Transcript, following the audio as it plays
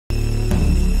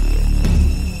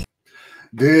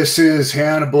This is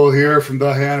Hannibal here from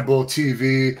the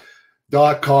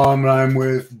HannibalTV.com, and I'm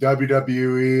with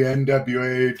WWE,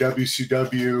 NWA,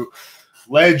 WCW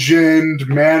legend,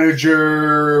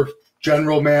 manager,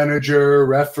 general manager,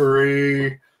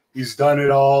 referee. He's done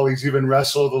it all. He's even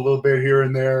wrestled a little bit here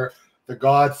and there. The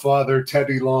Godfather,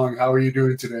 Teddy Long. How are you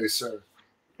doing today, sir?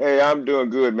 Hey, I'm doing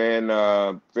good, man.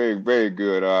 Very, very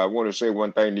good. I want to say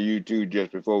one thing to you too,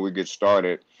 just before we get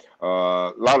started.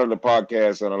 A lot of the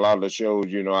podcasts and a lot of the shows,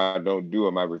 I don't do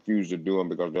them. I refuse to do them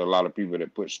because there are a lot of people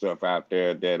that put stuff out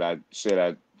there that that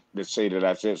say that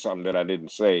I said something that I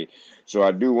didn't say. So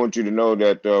I do want you to know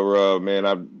that, man,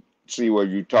 I see where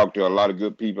you talk to a lot of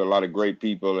good people, a lot of great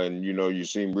people, and you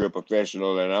seem real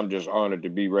professional. And I'm just honored to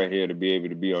be right here to be able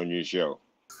to be on your show.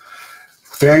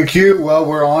 Thank you. Well,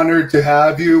 we're honored to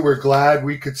have you. We're glad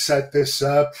we could set this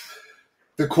up.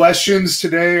 The questions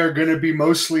today are going to be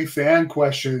mostly fan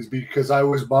questions because I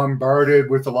was bombarded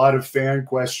with a lot of fan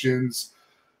questions.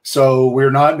 So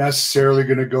we're not necessarily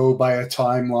going to go by a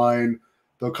timeline.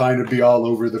 They'll kind of be all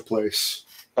over the place.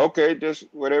 Okay, just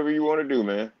whatever you want to do,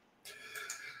 man.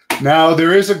 Now,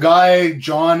 there is a guy,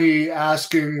 Johnny,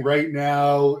 asking right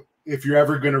now if you're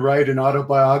ever going to write an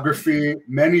autobiography.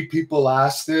 Many people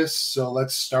ask this, so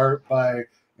let's start by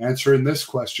answering this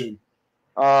question.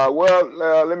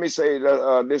 Let me say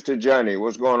this to Johnny.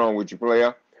 What's going on with you,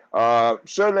 player?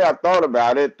 Certainly, I thought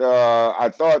about it. I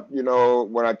thought,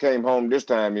 when I came home this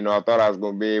time, I thought I was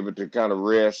going to be able to kind of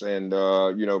rest and,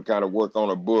 kind of work on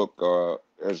a book,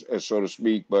 as so to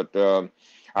speak. But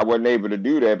I wasn't able to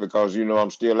do that because,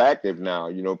 I'm still active now.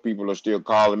 People are still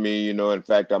calling me. In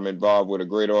fact, I'm involved with a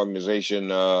great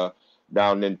organization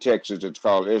down in Texas. It's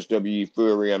called SWE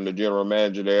Fury. I'm the general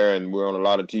manager there, and we're on a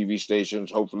lot of TV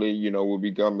stations. Hopefully, we'll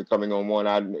be coming on one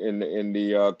out in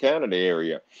the Canada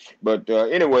area. But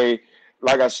anyway,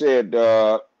 like I said,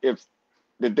 if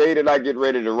the day that I get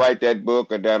ready to write that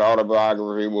book or that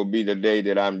autobiography will be the day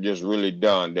that I'm just really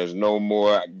done. There's no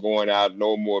more going out,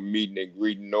 no more meeting and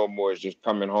greeting, no more. It's just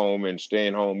coming home and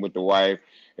staying home with the wife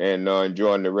and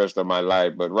enjoying the rest of my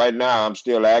life. But right now, I'm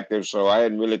still active, so I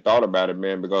hadn't really thought about it,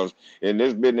 man, because in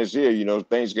this business here,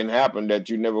 things can happen that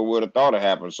you never would have thought of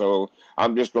happen. So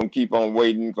I'm just going to keep on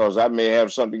waiting because I may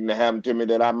have something to happen to me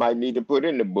that I might need to put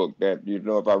in the book that,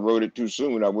 if I wrote it too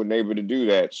soon, I wasn't able to do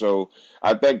that. So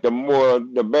I think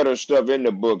the better stuff in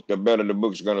the book, the better the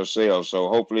book's going to sell. So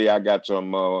hopefully I got some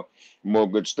more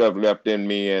good stuff left in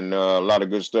me, and a lot of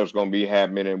good stuff's going to be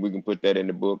happening, and we can put that in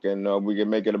the book, and we can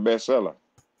make it a bestseller.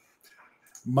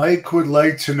 Mike would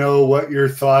like to know what your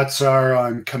thoughts are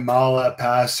on Kamala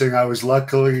passing. I was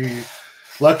lucky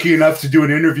enough to do an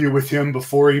interview with him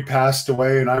before he passed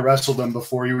away, and I wrestled him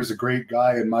before. He was a great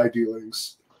guy in my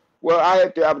dealings. Well, I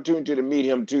had the opportunity to meet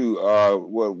him too.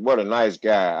 What a nice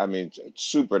guy. I mean,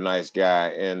 super nice guy.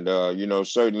 And,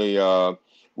 certainly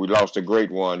we lost a great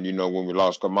one, when we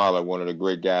lost Kamala, one of the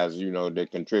great guys, that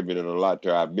contributed a lot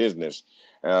to our business.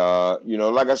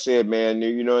 Like I said, man,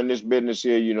 in this business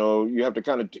here, you have to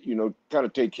kind of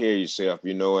take care of yourself,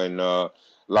 and a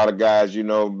lot of guys,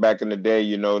 back in the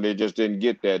day, they just didn't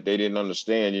get that. They didn't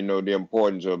understand, the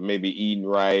importance of maybe eating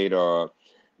right or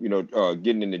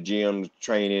getting in the gym,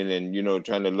 training, and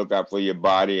trying to look out for your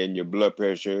body and your blood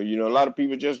pressure. A lot of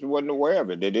people just wasn't aware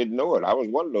of it. They didn't know it. I was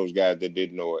one of those guys that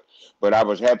didn't know it, but I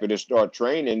was happy to start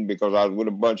training because I was with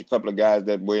a couple of guys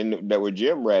that were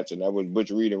gym rats, and that was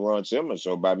Butch Reed and Ron Simmons.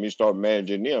 So by me starting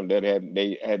managing them,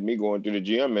 they had me going to the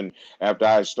gym, and after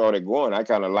I started going, I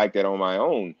kind of liked it on my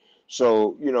own.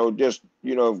 So, just,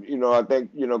 I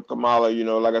think, Kamala,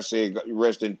 like I said,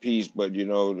 rest in peace. But,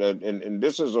 and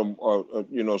this is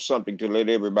something to let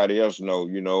everybody else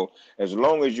know, as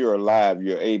long as you're alive,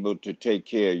 you're able to take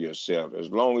care of yourself.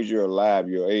 As long as you're alive,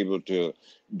 you're able to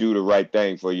do the right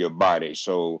thing for your body.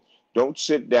 So don't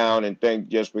sit down and think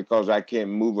just because I can't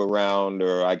move around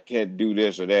or I can't do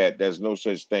this or that. There's no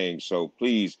such thing. So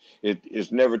please,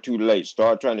 it's never too late.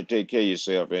 Start trying to take care of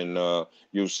yourself, and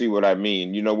you'll see what I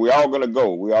mean. We're all going to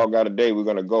go. We all got a day we're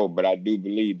going to go, but I do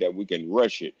believe that we can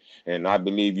rush it. And I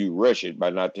believe you rush it by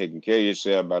not taking care of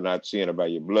yourself, by not seeing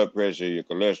about your blood pressure, your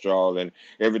cholesterol, and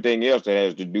everything else that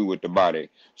has to do with the body.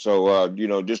 So,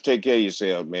 just take care of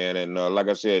yourself, man. And like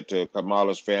I said, to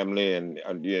Kamala's family and,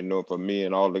 for me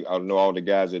and I know all the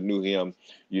guys that knew him,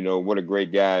 what a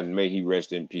great guy, and may he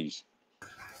rest in peace.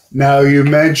 Now, you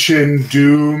mentioned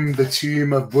Doom, the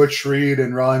team of Butch Reed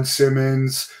and Ron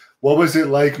Simmons. What was it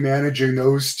like managing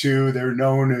those two? They're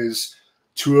known as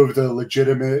two of the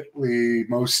legitimately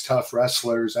most tough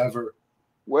wrestlers ever.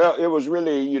 Well, it was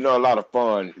really, a lot of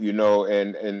fun,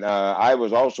 and I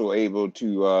was also able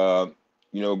to,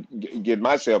 get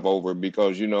myself over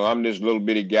because, I'm this little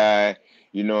bitty guy,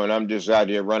 and I'm just out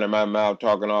here running my mouth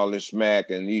talking all this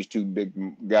smack, and these two big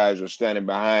guys are standing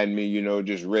behind me,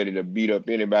 just ready to beat up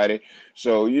anybody.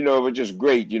 So, it was just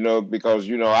great, because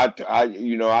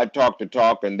I talk the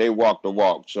talk and they walk the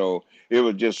walk. So it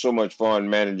was just so much fun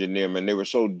managing them, and they were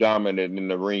so dominant in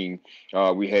the ring.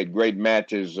 We had great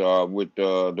matches with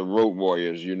the Road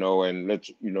Warriors, and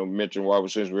let's mention while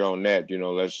since we're on that,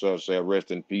 let's say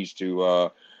rest in peace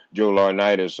to Joe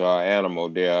Laurinaitis, Animal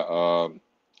there.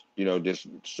 Just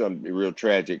something real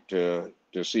tragic to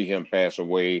see him pass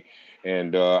away.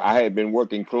 And I had been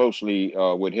working closely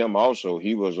with him also.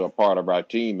 He was a part of our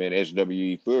team in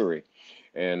SWE Fury,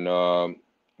 and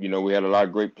we had a lot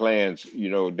of great plans,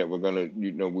 that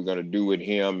we're gonna do with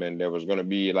him, and there was gonna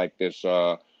be like this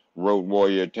Road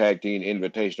Warrior Tag Team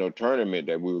Invitational Tournament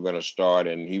that we were gonna start,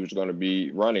 and he was gonna be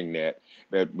running that.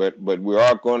 But we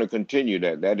are going to continue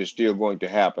that. That is still going to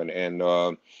happen,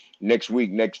 and next week,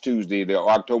 next Tuesday, the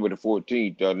October the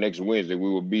 14th, next Wednesday, we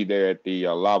will be there at the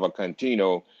Lava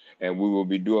Cantino, and we will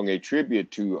be doing a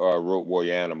tribute to Road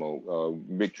Warrior Animal,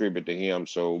 big tribute to him.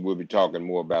 So we'll be talking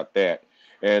more about that.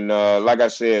 And like I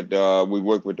said, we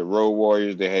worked with the Road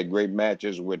Warriors. They had great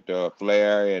matches with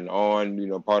Flair and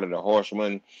On, part of the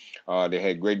Horsemen. They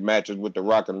had great matches with the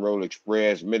Rock and Roll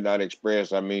Express, Midnight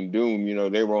Express. I mean, Doom,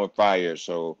 they were on fire.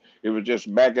 So it was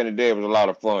just back in the day, it was a lot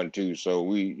of fun too.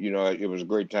 So it was a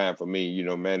great time for me,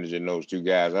 managing those two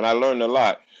guys. And I learned a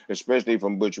lot, especially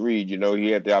from Butch Reed.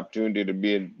 He had the opportunity to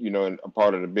be, a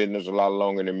part of the business a lot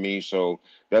longer than me. So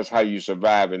that's how you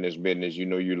survive in this business. You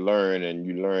learn and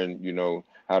you learn,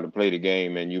 how to play the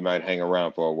game, and you might hang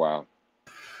around for a while.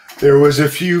 There was a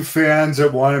few fans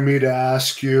that wanted me to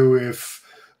ask you if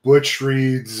Butch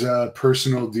Reed's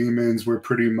personal demons were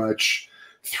pretty much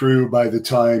through by the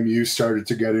time you started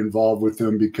to get involved with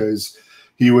him, because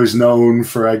he was known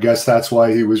for, I guess that's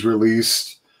why he was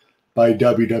released by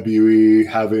WWE,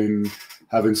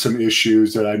 having some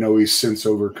issues that I know he's since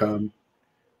overcome.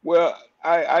 Well,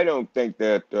 I don't think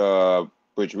that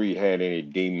Butch Reed had any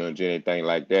demons, anything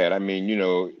like that. I mean,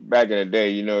 back in the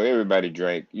day, everybody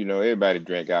drank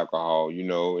alcohol,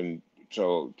 and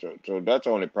so that's the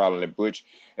only problem that Butch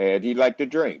had. He liked to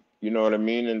drink, you know what I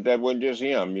mean? And that wasn't just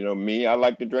him, me, I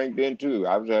liked to drink then too.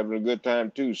 I was having a good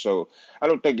time too. So I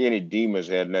don't think any demons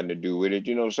had nothing to do with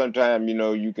it. Sometimes,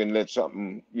 you can let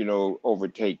something,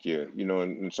 overtake you,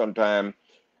 and sometimes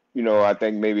I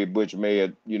think maybe Butch may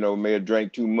have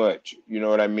drank too much. You know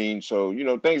what I mean? So,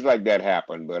 things like that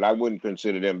happen, but I wouldn't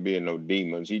consider them being no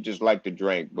demons. He just liked to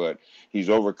drink, but he's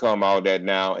overcome all that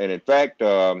now. And in fact,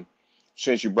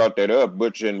 since you brought that up,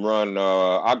 Butch and Run,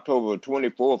 October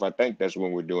 24th, I think that's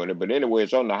when we're doing it. But anyway,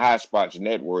 it's on the High Spots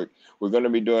Network. We're going to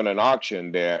be doing an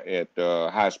auction there at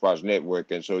High Spots Network.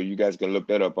 And so you guys can look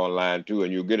that up online too,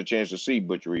 and you'll get a chance to see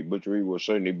Butch Reed. Butch Reed will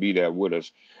certainly be there with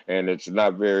us. And it's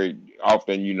not very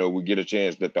often, we get a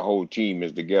chance that the whole team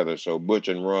is together. So Butch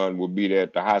and Run will be there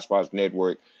at the High Spots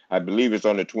Network. I believe it's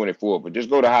on the 24th, but just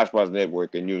go to High Spots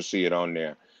Network and you'll see it on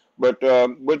there. But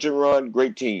Butch and Run,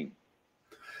 great team.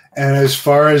 And as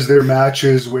far as their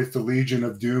matches with the Legion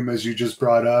of Doom, as you just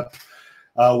brought up,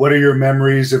 what are your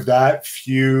memories of that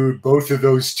feud? Both of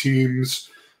those teams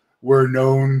were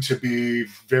known to be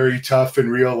very tough in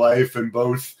real life, and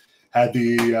both had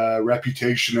the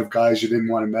reputation of guys you didn't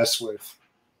want to mess with.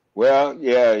 Well,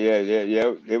 yeah.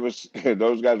 It was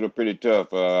those guys were pretty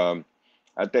tough.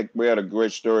 I think we had a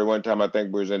great story one time. I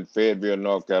think we was in Fayetteville,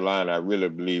 North Carolina. I really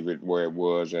believe it where it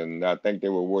was, and I think they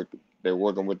were working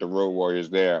with the Road Warriors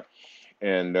there.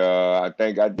 And I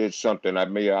think I did something. I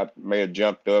may have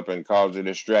jumped up and caused a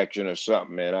distraction or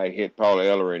something. And I hit Paul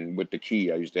Ellering with the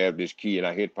key. I used to have this key, and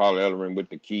I hit Paul Ellering with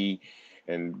the key.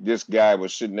 And this guy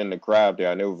was sitting in the crowd there.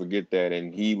 I never forget that.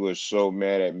 And he was so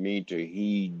mad at me till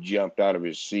he jumped out of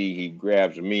his seat. He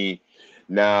grabs me.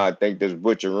 Now I think this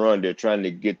Butcher Run, they're trying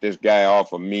to get this guy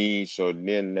off of me. So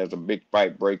then there's a big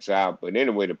fight breaks out. But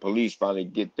anyway, the police finally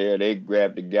get there. They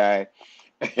grab the guy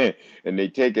and they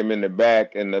take him in the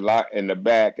back in the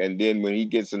back, and then when he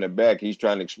gets in the back, he's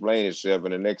trying to explain himself,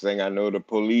 and the next thing I know, the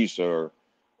police are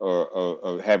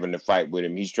having to fight with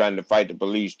him. He's trying to fight the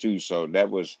police too, so that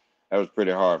was pretty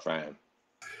horrifying.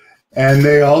 And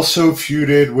they also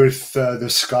feuded with the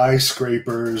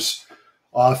Skyscrapers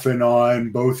off and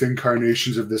on, both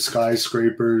incarnations of the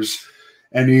Skyscrapers.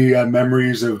 Any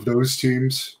memories of those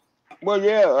teams? Well,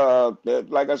 yeah,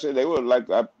 like I said, they were like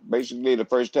basically the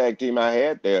first tag team I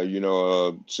had there.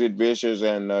 Sid Vicious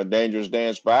and Dangerous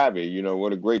Dan Spivey.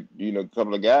 What a great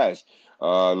couple of guys.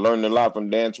 Learned a lot from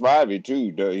Dan Spivey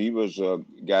too. He was a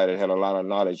guy that had a lot of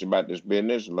knowledge about this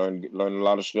business. Learned a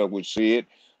lot of stuff with Sid.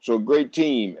 So great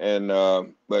team. And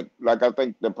but like I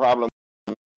think the problem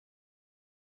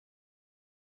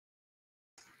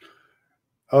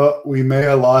Oh, we may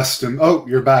have lost him. Oh,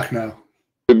 you're back now.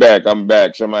 You're back. I'm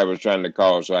back. Somebody was trying to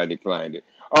call, so I declined it.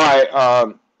 All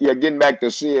right. Yeah, getting back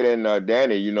to Sid and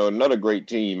Danny, another great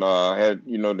team. Had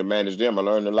to manage them. I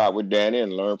learned a lot with Danny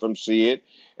and learned from Sid.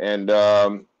 And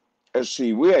let's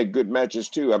see, we had good matches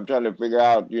too. I'm trying to figure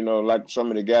out, like some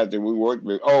of the guys that we worked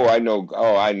with. Oh, I know.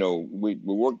 Oh, I know. We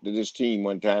worked with this team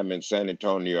one time in San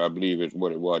Antonio, I believe is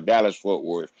what it was. Dallas Fort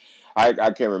Worth. I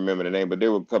can't remember the name, but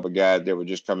there were a couple of guys that were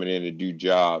just coming in to do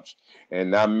jobs.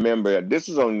 And I remember this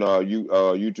is on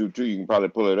YouTube too. You can probably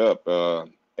pull it up.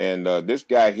 And this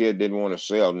guy here didn't want to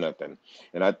sell nothing.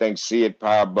 And I think Sid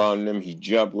power bombed him. He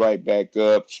jumped right back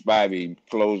up. Spivey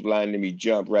clotheslined him. He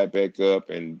jumped right back up.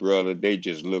 And brother, they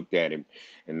just looked at him.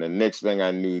 And the next thing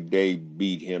I knew, they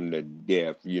beat him to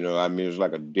death. I mean, it was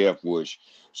like a death wish.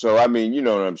 So I mean, you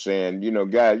know what I'm saying.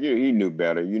 Guys, he knew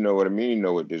better. You know what I mean. You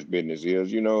know what this business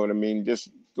is. You know what I mean. Just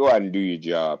go out and do your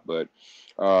job. But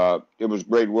it was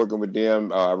great working with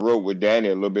them. I wrote with Danny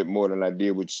a little bit more than I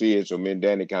did with Sid, so me and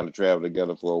Danny kind of traveled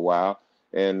together for a while.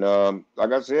 And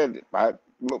like I said,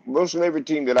 most of every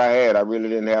team that I had, I really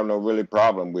didn't have no really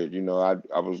problem with.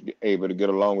 I was able to get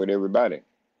along with everybody.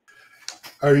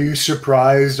 Are you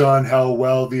surprised on how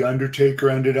well the Undertaker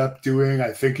ended up doing?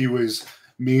 I think he was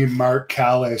Mean Mark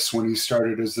Callis when he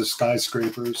started as the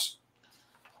Skyscrapers.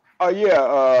 Oh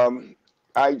yeah,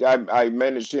 I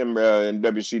managed him in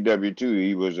WCW too.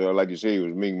 He was like you say, he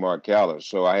was Ming Mark Callis,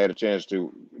 so I had a chance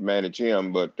to manage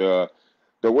him. But the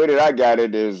way that I got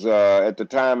it is at the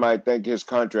time I think his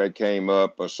contract came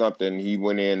up or something. He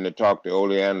went in to talk to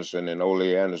Ole Anderson, and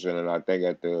I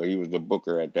think he was the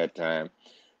booker at that time.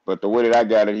 But the way that I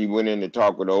got it, he went in to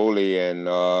talk with Ole, and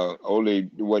Ole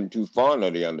wasn't too fond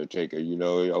of the Undertaker.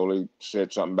 Ole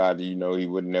said something about he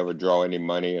would never draw any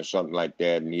money or something like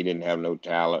that, and he didn't have no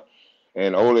talent.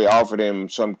 And Ole offered him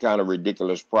some kind of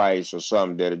ridiculous price or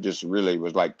something that it just really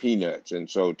was like peanuts. And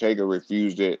so Taker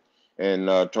refused it and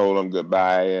told him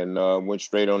goodbye and went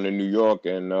straight on to New York.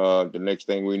 And the next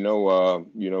thing we know,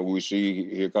 we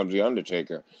see here comes the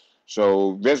Undertaker.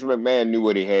 So Vince McMahon knew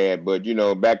what he had, but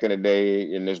back in the day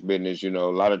in this business, a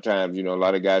lot of times, a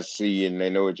lot of guys see and they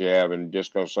know what you have, and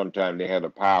just because sometimes they have the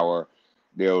power,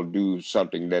 they'll do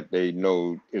something that they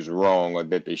know is wrong or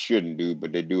that they shouldn't do,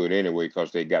 but they do it anyway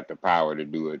because they got the power to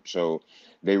do it. So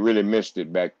they really missed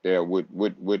it back there with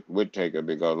Taker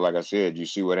because, like I said, you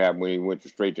see what happened when he went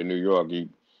straight to New York. He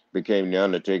became the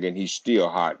Undertaker, and he's still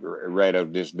hot right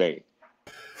up this day.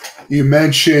 You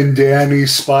mentioned Danny,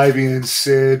 Spivey, and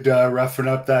Sid roughing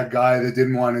up that guy that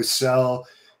didn't want to sell.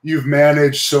 You've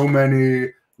managed so many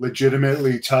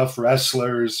legitimately tough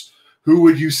wrestlers. Who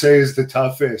would you say is the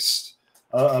toughest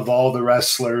of all the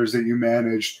wrestlers that you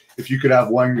managed? If you could have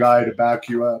one guy to back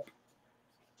you up.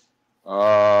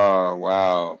 Oh,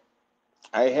 wow.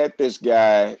 I had this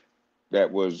guy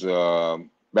that was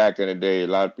back in the day. A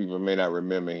lot of people may not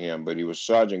remember him, but he was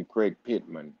Sergeant Craig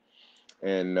Pittman.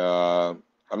 And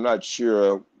I'm not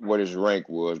sure what his rank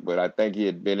was, but I think he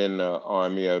had been in the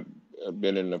army or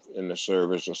been in the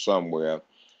service or somewhere.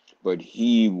 But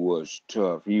he was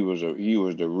tough. He was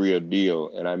the real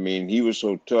deal. And I mean, he was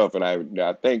so tough. And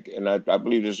I think, and I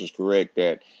believe this is correct,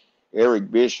 that Eric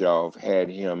Bischoff had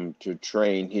him to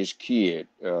train his kid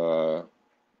to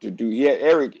do. He had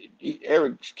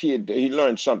Eric's kid. He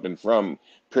learned something from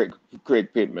Craig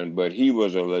Pittman, but he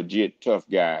was a legit tough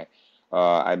guy.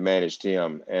 I managed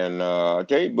him, and I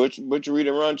tell you, Butcher Reed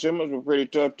and Ron Simmons were pretty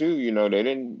tough too. They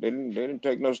didn't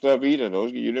take no stuff either.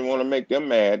 Those you didn't want to make them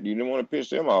mad. You didn't want to piss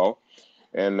them off.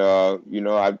 And I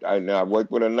worked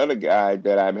with another guy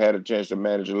that I've had a chance to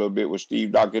manage a little bit with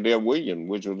Steve Dr. Dale Williams,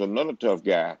 which was another tough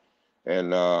guy.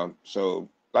 And so,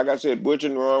 like I said, Butch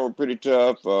and Ron were pretty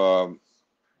tough. Uh,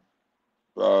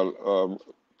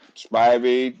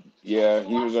 Spivey, yeah,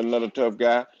 he was another tough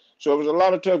guy. So it was a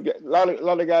lot of tough, a lot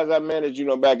of guys I managed,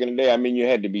 back in the day. I mean, you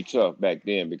had to be tough back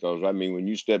then because I mean, when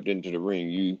you stepped into the ring,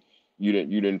 you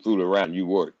didn't fool around. You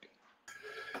worked.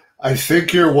 I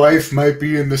think your wife might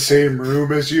be in the same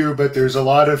room as you, but there's a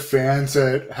lot of fans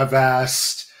that have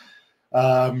asked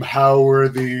how were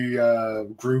the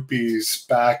groupies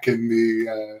back in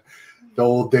the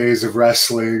old days of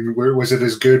wrestling? Was it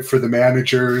as good for the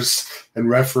managers and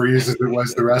referees as it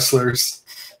was the wrestlers?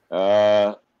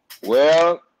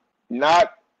 Well,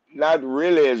 not not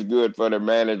really as good for the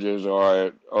managers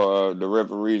or the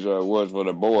referees or it was for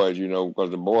the boys, because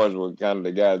the boys were kind of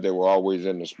the guys that were always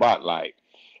in the spotlight.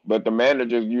 But the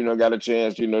managers, got a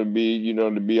chance, to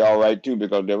be all right too,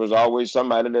 because there was always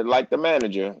somebody that liked the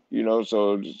manager,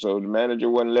 so the manager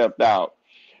wasn't left out.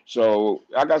 So,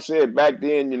 like I said, back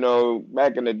then,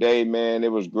 back in the day, man,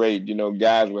 it was great.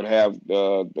 Guys would have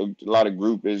a lot of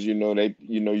groupies. You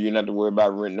didn't have to worry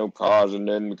about renting no cars or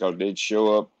nothing because they'd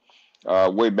show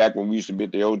up. Way back when we used to be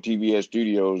at the old TVS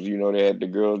studios, they had the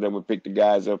girls that would pick the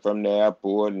guys up from the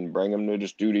airport and bring them to the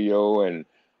studio and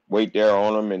wait there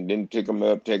on them and then pick them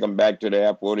up, take them back to the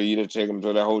airport, or either take them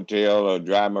to the hotel or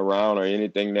drive them around or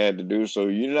anything they had to do. So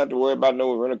you didn't have to worry about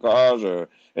no rental cars or.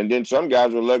 And then some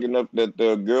guys were lucky enough that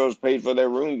the girls paid for their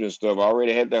rooms and stuff.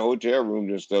 Already had their hotel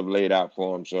rooms and stuff laid out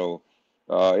for them. So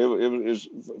it was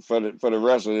for the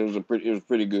wrestlers. It was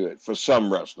pretty good for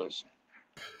some wrestlers.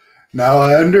 Now,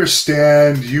 I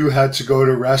understand you had to go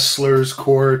to wrestler's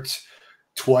court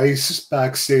twice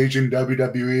backstage in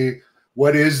WWE.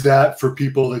 What is that for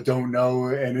people that don't know?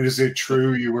 And is it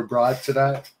true you were brought to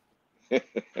that?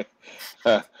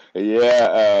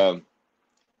 Yeah,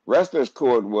 wrestler's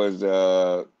court was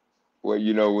well,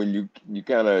 when you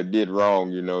kind of did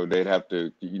wrong, they'd have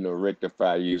to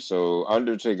rectify you. So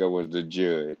Undertaker was the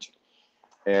judge,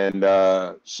 and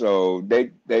so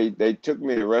they took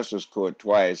me to wrestler's court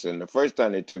twice. And the first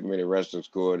time they took me to wrestler's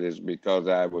court is because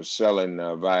I was selling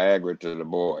Viagra to the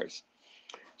boys.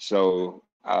 So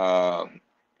they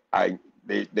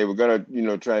were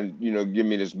gonna try and give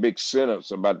me this big sentence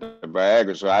about the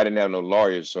Viagra, so I didn't have no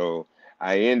lawyer, so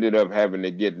I ended up having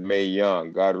to get Mae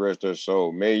Young, God rest her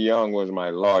soul. Mae Young was my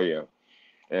lawyer,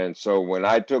 and so when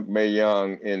I took Mae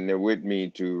Young in there with me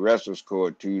to wrestler's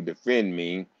court to defend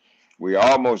me, we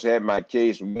almost had my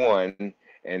case won,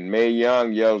 and Mae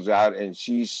Young yells out and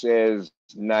she says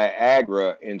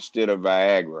Niagara instead of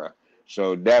Viagra.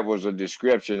 So that was a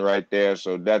description right there.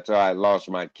 So that's how I lost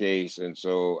my case. And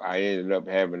so I ended up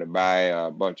having to buy a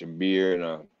bunch of beer and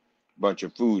a bunch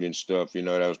of food and stuff. That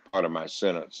was part of my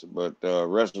sentence. But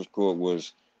wrestler's court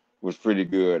was pretty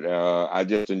good. I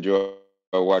just enjoy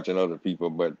watching other people,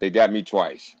 but they got me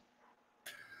twice.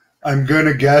 I'm going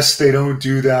to guess they don't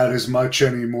do that as much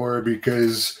anymore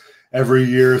because every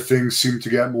year things seem to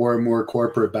get more and more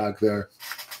corporate back there.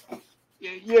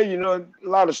 Yeah, a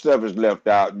lot of stuff is left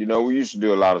out. We used to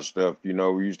do a lot of stuff. We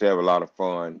used to have a lot of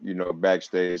fun,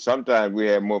 backstage. Sometimes we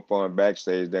had more fun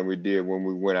backstage than we did when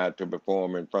we went out to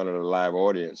perform in front of the live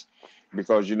audience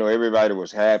because, everybody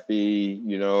was happy,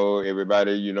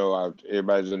 everybody,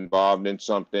 everybody's involved in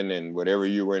something and whatever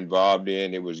you were involved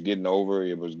in, it was getting over.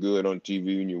 It was good on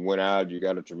TV and you went out, you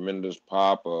got a tremendous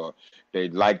pop or they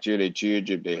liked you, they cheered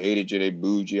you. If they hated you, they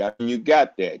booed you. I mean, you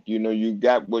got that, you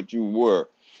got what you were.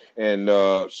 And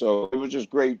so it was just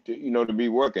great, to be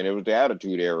working. It was the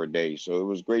Attitude Era day, so it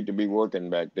was great to be working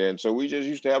back then. So we just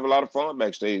used to have a lot of fun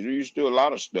backstage. We used to do a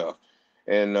lot of stuff,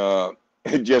 and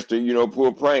just to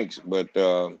pull pranks. But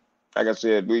like I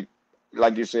said,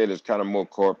 like you said, it's kind of more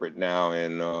corporate now,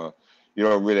 and you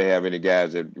don't really have any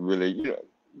guys that really,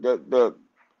 the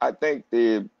I think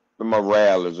the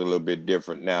morale is a little bit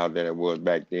different now than it was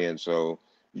back then. So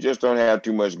you just don't have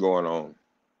too much going on.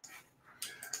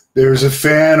 There's a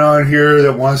fan on here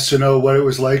that wants to know what it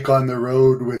was like on the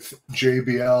road with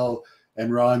JBL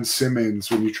and Ron Simmons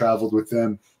when you traveled with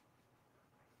them.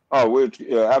 Oh, it's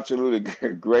absolutely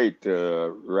great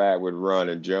ride with Ron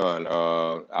and John.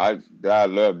 I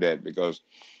love that because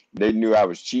they knew I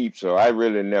was cheap, so I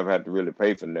really never had to really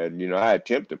pay for that. I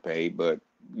attempt to pay, but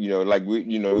like we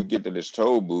get to this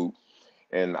toll booth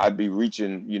and I'd be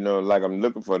reaching, like I'm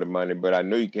looking for the money, but I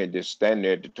know you can't just stand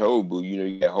there at the toll booth.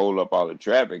 You can't hold up all the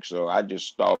traffic. So I just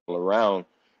stall around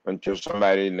until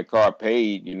somebody in the car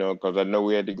paid, because I know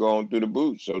we had to go on through the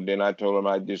booth. So then I told them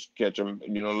I'd just catch them,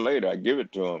 later. I give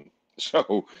it to them.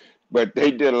 So, but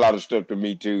they did a lot of stuff to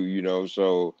me too,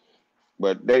 so,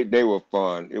 but they were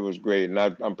fun. It was great. And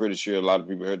I'm pretty sure a lot of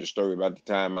people heard the story about the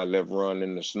time I left Run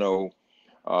in the snow.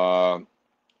 Uh,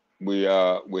 we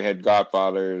had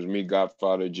Godfather, it was me,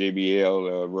 Godfather,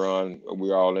 JBL, Ron. We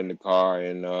were all in the car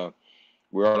and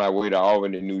we're on our way to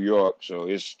Albany, New York. So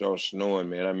it starts snowing,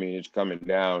 man. I mean, it's coming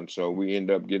down. So we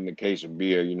end up getting a case of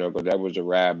beer, because that was a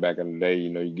ride back in the day.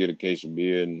 You get a case of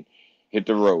beer and hit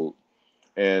the road.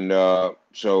 And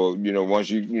so,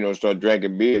 once you start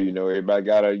drinking beer, everybody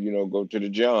gotta, go to the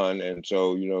John. And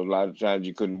so, a lot of times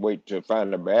you couldn't wait to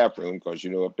find a bathroom because,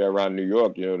 up there around New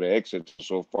York, the exits are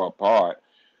so far apart.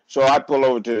 So I pull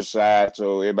over to the side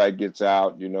so everybody gets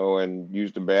out, and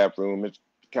use the bathroom. It's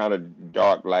kind of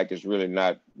dark, like it's really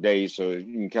not day, so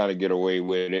you can kind of get away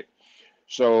with it.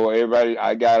 So everybody,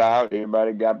 I got out,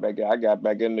 everybody got back. I got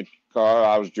back in the car.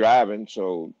 I was driving,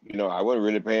 so I wasn't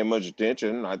really paying much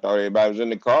attention. I thought everybody was in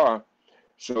the car.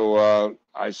 So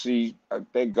I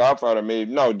think Godfather made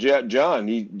no John.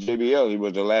 JBL. He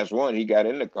was the last one. He got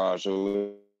in the car,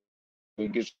 so he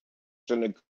gets in the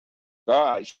car.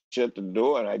 car, I shut the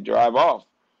door, and I drive off.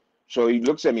 So he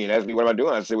looks at me and asks me, "What am I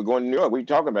doing?" I said, "We're going to New York. What are you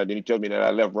talking about?" Then he tells me that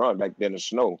I left Ron back there in the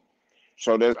snow.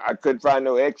 So I couldn't find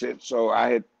no exit. So I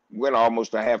had went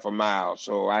almost a half a mile.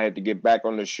 So I had to get back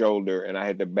on the shoulder, and I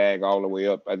had to bag all the way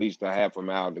up at least a half a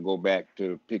mile to go back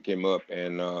to pick him up.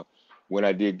 And when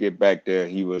I did get back there,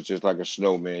 he was just like a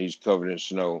snowman. He's covered in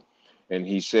snow. And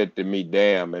he said to me,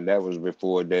 "Damn," and that was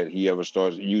before that he ever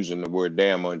started using the word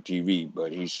 "damn" on TV.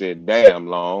 But he said, "Damn,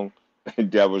 Long."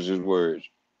 That was his words.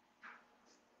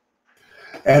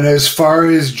 And as far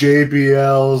as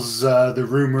JBL's, the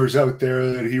rumors out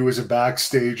there that he was a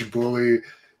backstage bully,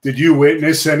 did you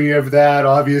witness any of that?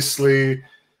 Obviously,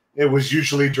 it was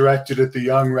usually directed at the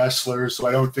young wrestlers, so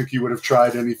I don't think he would have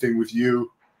tried anything with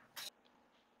you.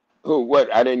 Who?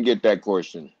 What? I didn't get that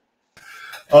question.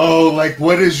 Oh, like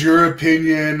what is your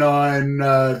opinion on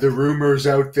the rumors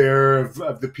out there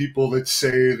of the people that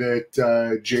say that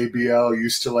JBL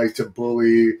used to like to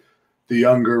bully the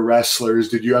younger wrestlers?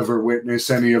 Did you ever witness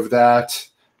any of that?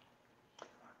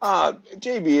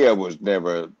 JBL was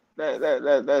never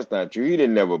that's not true. He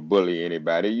didn't never bully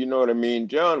anybody. You know what I mean?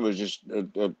 John was just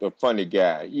a funny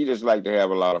guy. He just liked to have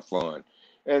a lot of fun.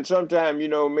 And sometimes,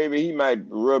 maybe he might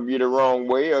rub you the wrong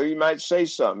way, or he might say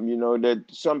something, that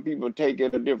some people take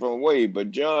it a different way. But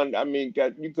John, I mean,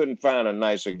 you couldn't find a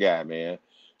nicer guy, man.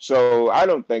 So I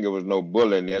don't think it was no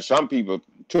bullying there. Some people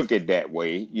took it that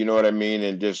way, you know what I mean,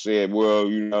 and just said, well, I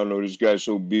don't know, this guy's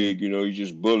so big, he's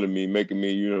just bullying me, making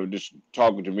me, just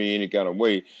talking to me any kind of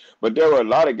way. But there were a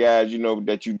lot of guys,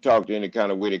 that you talk to any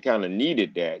kind of way, they kind of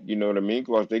needed that, you know what I mean,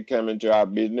 because they come into our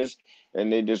business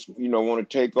and they just, want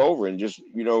to take over and just,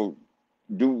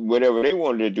 do whatever they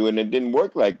wanted to do, and it didn't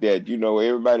work like that.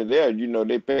 Everybody there,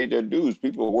 they paid their dues.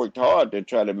 People worked hard to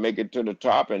try to make it to the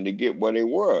top and to get where they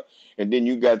were. And then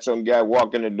you got some guy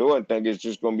walk in the door and think it's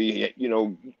just gonna be,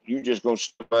 you just gonna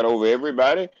step right over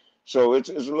everybody. So it's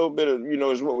a little bit of,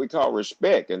 it's what we call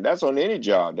respect, and that's on any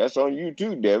job. That's on you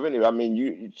too, Devin. I mean,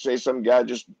 you say some guy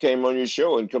just came on your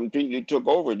show and completely took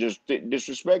over, just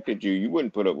disrespected you. You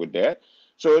wouldn't put up with that.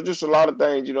 So it's just a lot of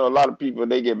things, a lot of people,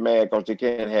 they get mad because they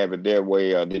can't have it their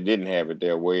way, or they didn't have it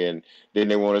their way, and then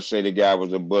they want to say the guy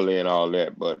was a bully and all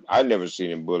that. But I never seen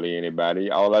him bully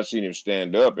anybody. All I seen him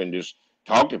stand up and just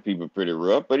talk to people pretty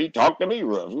rough, but he talked to me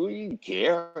rough. We didn't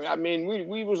care. I mean,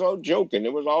 we was all joking.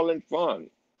 It was all in fun.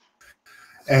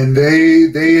 And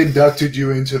they inducted you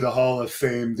into the Hall of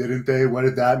Fame, didn't they? What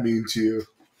did that mean to you?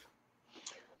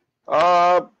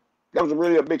 Uh, that was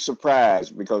really a big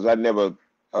surprise because I never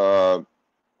uh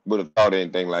would have thought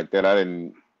anything like that. I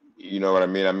didn't, you know what I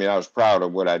mean? I mean, I was proud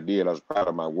of what I did. I was proud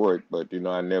of my work, but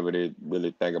I never did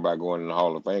really think about going in the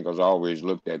Hall of Fame because I always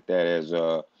looked at that as,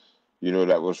 that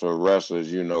was for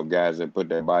wrestlers, guys that put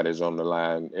their bodies on the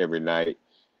line every night,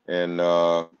 and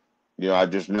I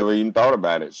just never even thought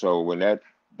about it. So when that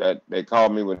they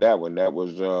called me with that one, that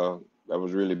was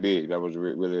really big. That was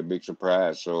really a big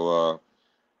surprise. So.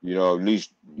 At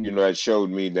least it showed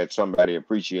me that somebody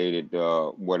appreciated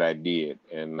what I did,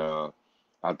 and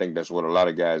I think that's what a lot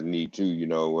of guys need too. You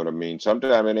know what I mean?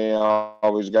 Sometimes it ain't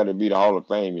always got to be the Hall of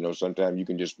Fame. Sometimes you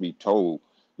can just be told,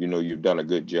 you've done a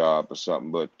good job or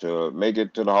something. But make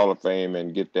it to the Hall of Fame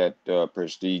and get that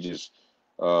prestigious,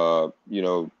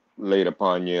 laid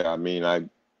upon you. I mean, I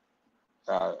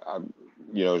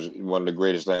it's one of the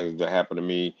greatest things that happened to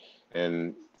me,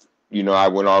 and I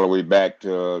went all the way back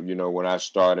to, when I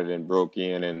started and broke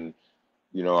in and,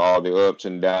 all the ups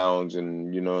and downs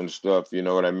and, and stuff, you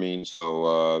know what I mean?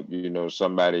 So,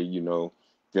 somebody,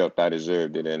 felt I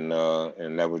deserved it. And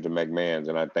that was the McMahons.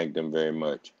 And I thank them very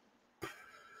much.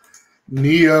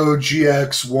 Neo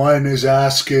GX1 is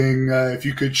asking if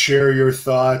you could share your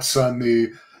thoughts on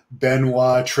the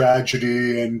Benoit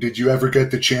tragedy, and did you ever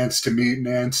get the chance to meet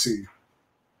Nancy?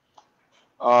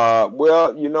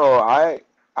 Well,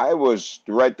 I was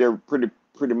right there pretty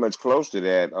much close to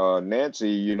that.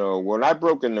 Nancy, when I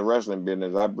broke in the wrestling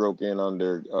business, I broke in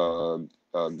under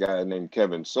a guy named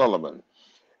Kevin Sullivan.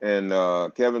 And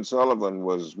Kevin Sullivan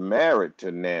was married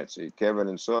to Nancy. Kevin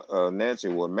and Nancy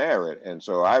were married, and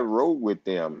so I rode with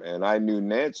them, and I knew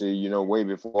Nancy, way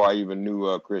before I even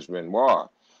knew Chris Benoit.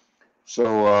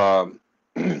 So,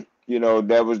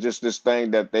 there was just this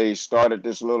thing that they started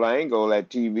this little angle at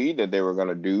TV that they were going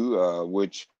to do,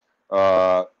 which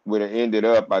would have ended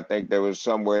up. I think there was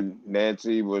somewhere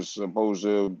Nancy was supposed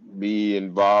to be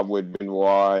involved with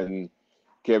Benoit, and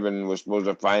Kevin was supposed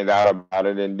to find out about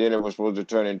it, and then it was supposed to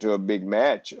turn into a big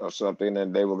match or something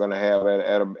that they were going to have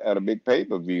at a big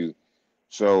pay-per-view.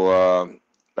 So,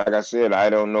 like I said, I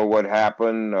don't know what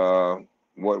happened,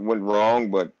 what went wrong,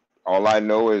 but all I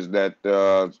know is that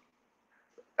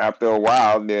after a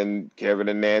while, then Kevin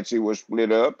and Nancy were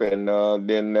split up, and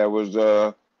then there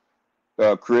was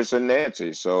Chris and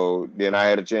Nancy. So then I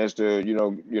had a chance to,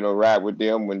 ride with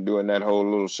them when doing that whole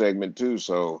little segment too.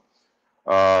 So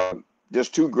uh,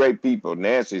 just two great people.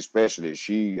 Nancy,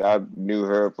 especially, I knew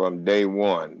her from day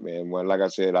one. Man, when like I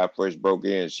said, I first broke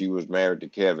in, she was married to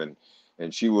Kevin,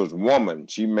 and she was woman.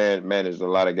 She managed a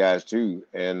lot of guys too,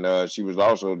 and she was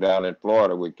also down in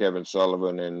Florida with Kevin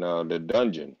Sullivan and the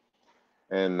Dungeon.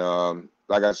 And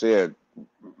like I said,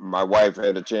 my wife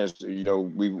had a chance to,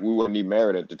 we weren't even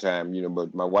married at the time,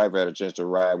 but my wife had a chance to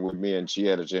ride with me, and she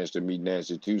had a chance to meet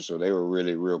Nancy too. So they were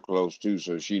really real close too.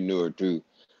 So she knew her too.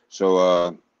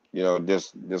 So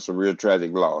just a real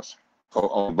tragic loss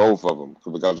on both of them,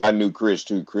 because I knew Chris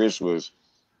too. Chris was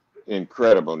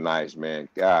incredible, nice man.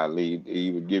 Golly,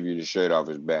 he would give you the shirt off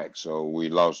his back. So we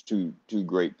lost two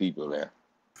great people there.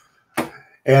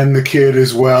 And the kid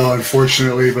as well,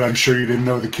 unfortunately, but I'm sure you didn't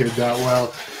know the kid that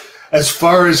well. As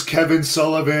far as Kevin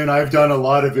Sullivan, I've done a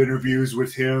lot of interviews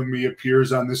with him. He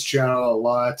appears on this channel a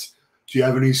lot. Do you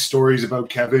have any stories about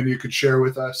Kevin you could share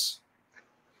with us?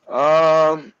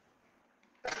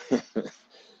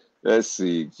 Let's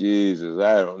see. Jesus,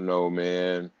 I don't know,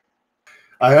 man.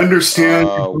 I understand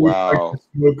Oh, you like wow. to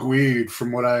smoke weed,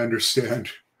 from what I understand.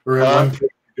 Or at one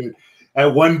point you did.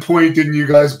 At one point, didn't you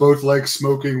guys both like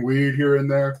smoking weed here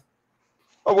and there?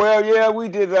 Oh, well, yeah, we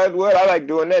did that. Well, I like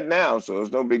doing that now, so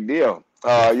it's no big deal.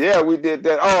 Yeah, we did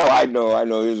that. Oh, I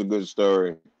know. Here's a good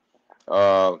story.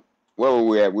 Uh, where were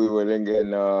we at? We were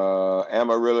in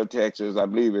Amarillo, Texas. I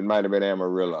believe it might have been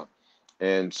Amarillo.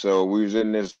 And so we was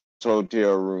in this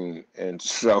hotel room, and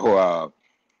so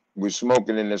we're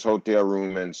smoking in this hotel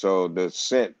room, and so the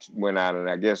scent went out, and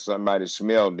I guess somebody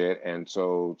smelled it, and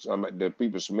so the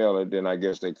people smelled it. Then I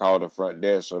guess they called the front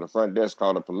desk, so the front desk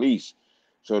called the police.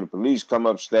 So the police come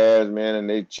upstairs, man, and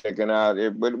they checking out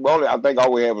it. But only I think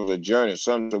all we had was a journey.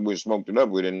 Something we smoked it up.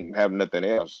 We didn't have nothing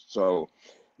else. So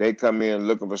they come in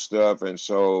looking for stuff, and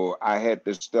so I had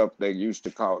this stuff they used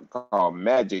to call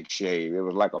magic shave. It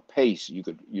was like a paste. You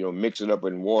could mix it up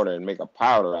in water and make a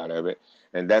powder out of it,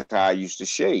 and that's how I used to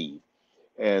shave.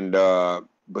 And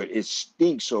but it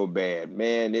stinks so bad,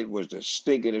 man. It was the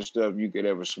stinkiest stuff you could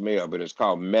ever smell. But it's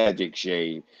called magic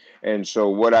shave. And so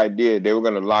what I did, they were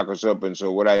gonna lock us up, and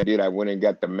so what I did, I went and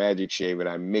got the magic shave, and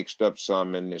I mixed up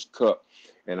some in this cup.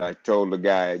 And I told the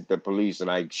guy, the police, and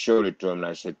I showed it to him. And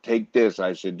I said, "Take this."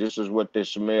 I said, "This is what they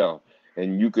smell."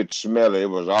 And you could smell it. It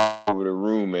was all over the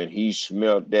room, and he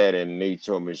smelled that, and they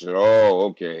told me, said, "Oh,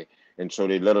 okay." And so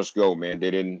they let us go, man.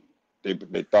 They didn't.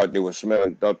 They thought they were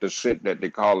smelling. Thought the scent that they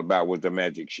called about was the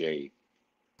magic shade.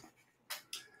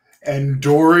 And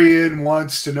Dorian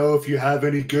wants to know if you have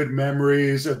any good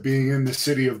memories of being in the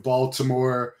city of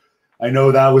Baltimore. I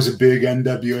know that was a big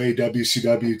NWA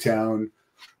WCW town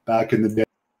back in the day.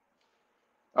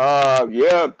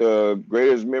 Yeah, the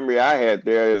greatest memory I had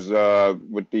there is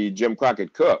with the Jim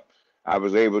Crockett Cup. I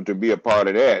was able to be a part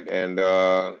of that, and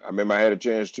I remember I had a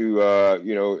chance to,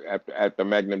 after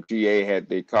Magnum TA had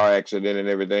the car accident and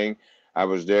everything, I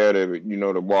was there to,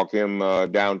 to walk him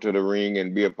down to the ring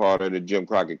and be a part of the Jim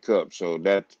Crockett Cup. So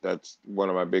that's one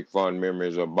of my big fond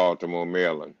memories of Baltimore,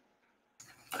 Maryland.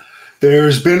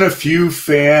 There's been a few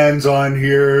fans on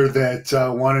here that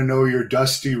want to know your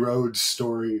Dusty Rhodes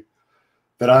story.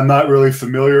 That I'm not really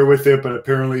familiar with it, but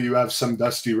apparently you have some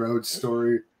Dusty Rhodes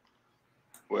story.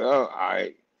 Well,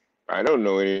 I don't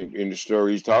know any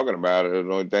story he's talking about. The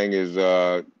only thing is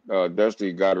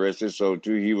Dusty, God rest his soul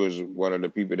too. He was one of the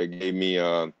people that gave me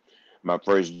my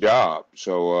first job.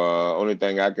 So only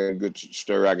thing good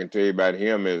story I can tell you about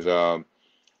him is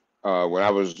when I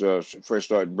was first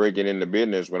started breaking into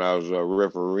business, when I was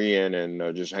refereeing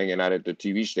and just hanging out at the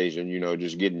TV station,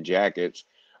 just getting jackets.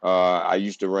 I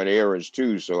used to run errands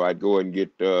too, so I'd go and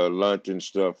get lunch and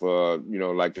stuff.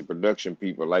 Like the production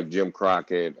people, like Jim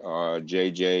Crockett,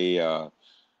 JJ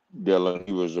Dillon.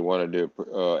 He was one of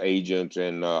the agents,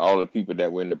 and all the people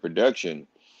that were in the production.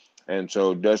 And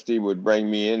so Dusty would bring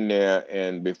me in there,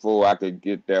 and before I could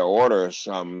get their order or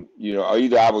something, or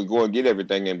either I would go and get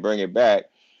everything and bring it back,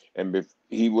 and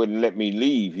he wouldn't let me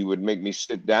leave. He would make me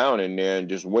sit down in there and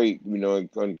just wait,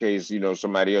 in case,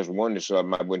 somebody else wanted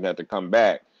something, I wouldn't have to come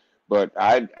back. But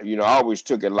I always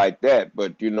took it like that.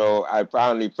 But, I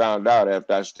finally found out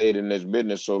after I stayed in this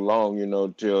business so long,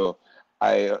 till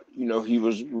he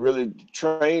was really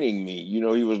training me,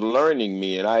 he was learning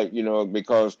me. And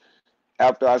because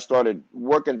after I started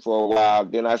working for a while,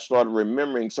 then I started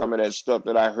remembering some of that stuff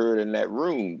that I heard in that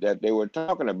room that they were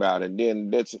talking about, and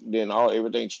then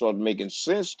everything started making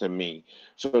sense to me.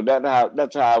 So that's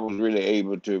how I was really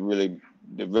able to really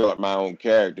develop my own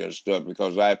character and stuff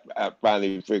because I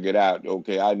finally figured out,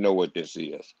 okay, I know what this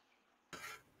is.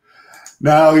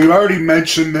 Now, you already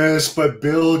mentioned this, but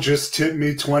Bill just tipped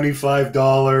me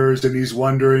 $25, and he's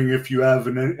wondering if you have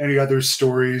any other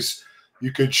stories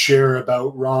you could share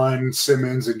about Ron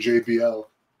Simmons and JBL.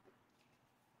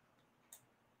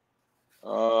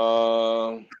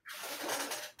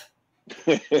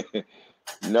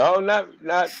 No,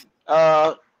 not.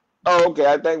 Oh, okay.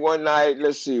 I think one night.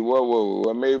 Let's see. Whoa.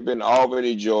 It may have been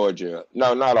Albany, Georgia.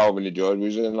 No, not Albany, Georgia. We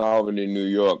was in Albany, New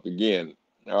York again.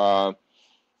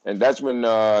 And that's when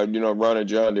Ron and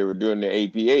John, they were doing the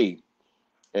APA,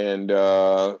 and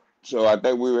so I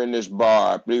think we were in this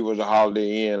bar. I believe it was a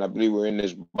Holiday Inn. I believe we were in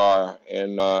this bar,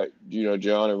 and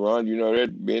John and Ron, they're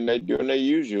doing their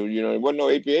usual. There wasn't no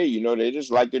APA. They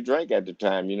just like to drink at the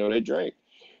time. They drank.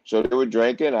 So they were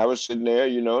drinking. I was sitting there,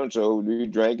 and so we were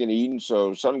drinking, eating.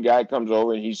 So some guy comes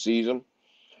over and he sees them.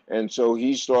 And so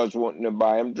he starts wanting to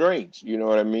buy him drinks, you know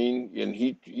what I mean? And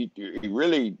he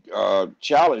really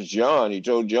challenged John. He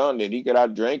told John that he could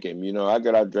outdrink him. I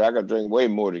could drink way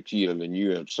more tequila than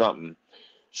you or something.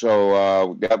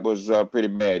 So that was pretty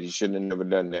bad. He shouldn't have never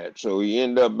done that. So he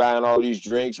ended up buying all these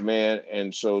drinks, man.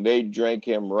 And so they drank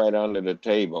him right under the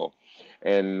table.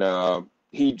 And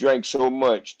he drank so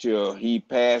much till he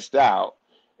passed out.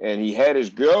 And he had his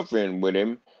girlfriend with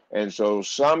him. And so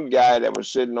some guy that was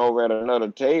sitting over at another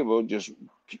table just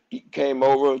came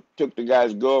over, took the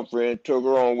guy's girlfriend, took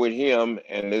her on with him.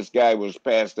 And this guy was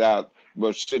passed out,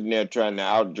 was sitting there trying to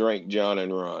outdrink John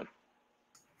and Ron.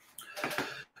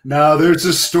 Now, there's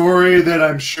a story that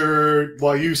I'm sure,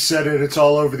 while you said it, it's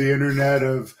all over the internet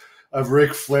of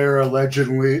Ric Flair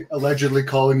allegedly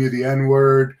calling you the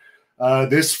N-word.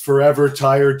 This Forever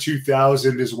Tired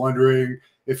 2000 is wondering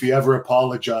if he ever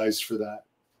apologized for that.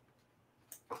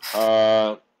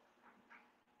 No,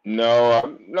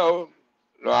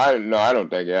 I don't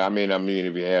think. I mean,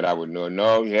 if he had, I would know.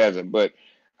 No, he hasn't. But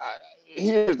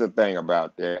here's the thing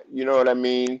about that. You know what I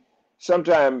mean?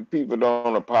 Sometimes people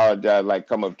don't apologize, like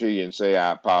come up to you and say,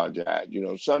 "I apologize."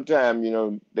 Sometimes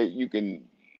they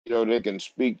can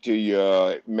speak to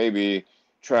you, maybe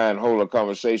try and hold a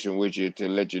conversation with you to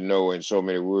let you know in so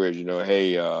many words.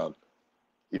 Hey.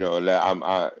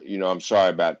 I'm sorry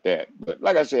about that. But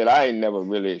like I said, I ain't never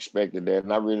really expected that,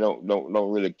 and I really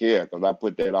don't really care because I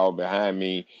put that all behind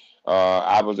me.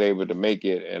 I was able to make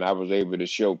it, and I was able to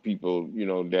show people,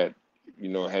 that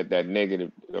had that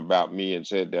negative about me and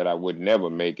said that I would never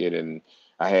make it, and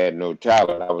I had no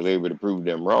talent. I was able to prove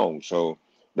them wrong. So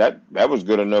that was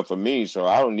good enough for me. So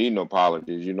I don't need no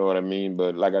apologies. You know what I mean?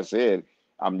 But like I said,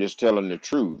 I'm just telling the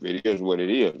truth. It is what it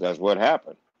is. That's what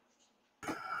happened.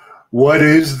 What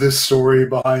is the story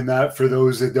behind that for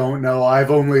those that don't know? I've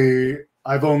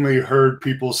only heard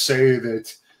people say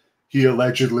that he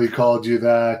allegedly called you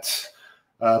that,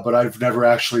 but I've never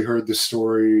actually heard the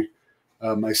story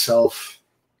myself.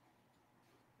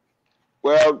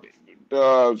 Well,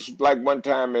 like one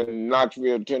time in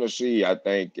Knoxville, Tennessee, I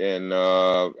think, and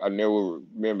I never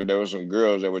remember there were some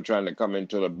girls that were trying to come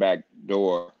into the back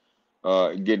door,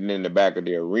 getting in the back of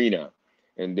the arena,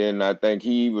 and then I think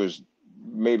he was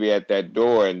maybe at that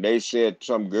door, and they said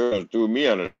some girls threw me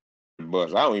under the bus.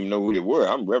 I don't even know who they were.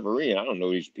 I'm refereeing. I don't know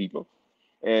these people,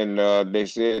 and they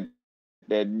said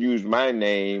that used my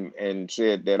name and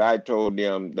said that I told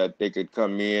them that they could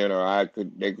come in or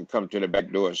they could come to the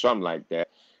back door or something like that.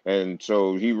 And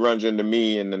so he runs into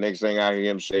me, and the next thing I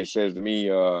hear him says to me,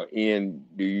 Ian,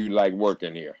 do you like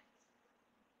working here?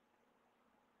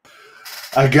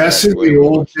 I guess in the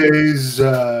old days,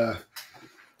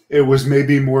 it was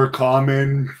maybe more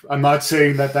common. I'm not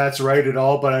saying that that's right at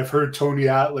all, but I've heard Tony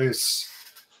Atlas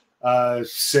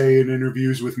say in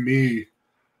interviews with me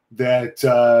that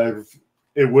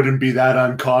it wouldn't be that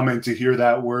uncommon to hear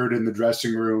that word in the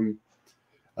dressing room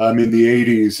in the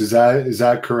 80s. Is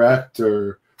that correct?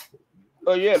 Or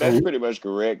Oh yeah, that's pretty much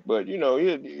correct. But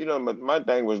my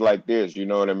thing was like this. You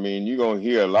know what I mean? You're gonna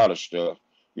hear a lot of stuff.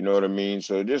 You know what I mean?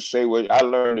 So just say what I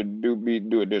learned to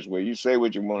do it this way. You say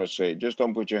what you want to say. Just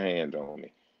don't put your hands on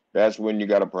me. That's when you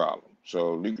got a problem.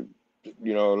 So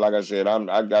like I said,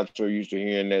 I got so used to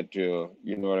hearing that till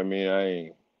you know what I mean. I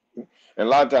ain't. And a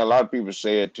lot of times, a lot of people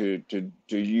say it to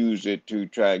use it to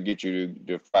try and get you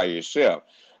to fire yourself.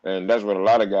 And that's what a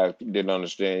lot of guys didn't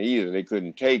understand either. They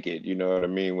couldn't take it, you know what I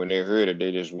mean? When they heard it,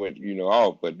 they just went,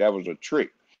 off. But that was a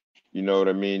trick. You know what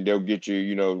I mean? They'll get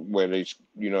you, where they,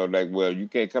 like, well, you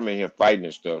can't come in here fighting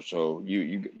and stuff, so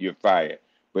you're fired.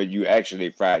 But you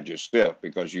actually fired yourself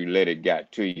because you let it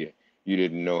get to you. You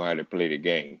didn't know how to play the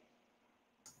game.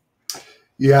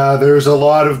 Yeah, there's a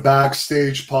lot of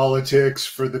backstage politics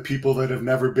for the people that have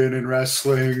never been in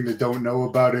wrestling that don't know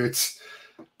about it,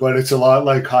 but it's a lot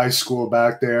like high school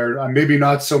back there. Maybe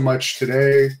not so much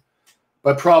today,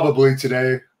 but probably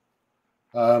today.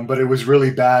 But it was really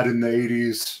bad in the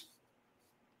 80s.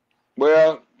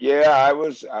 Well, yeah, I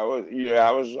was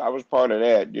part of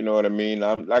that. You know what I mean?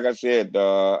 Like I said,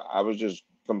 I was just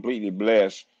completely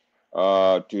blessed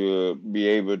to be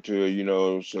able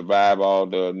to, survive all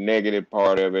the negative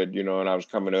part of it. And I was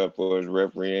coming up as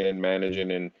refereeing,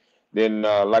 managing, and then,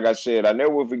 like I said, I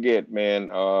never will forget, man.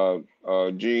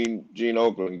 Gene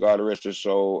Oakland, God rest his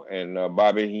soul, and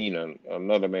Bobby Heenan,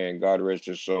 another man, God rest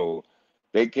his soul.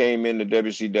 They came into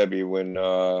WCW when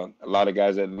a lot of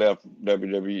guys that left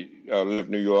WWE left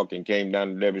New York and came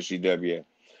down to WCW,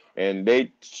 and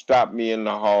they stopped me in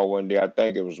the hall one day. I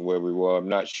think it was where we were. I'm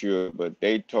not sure, but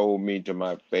they told me to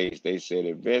my face. They said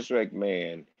if Vince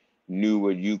McMahon knew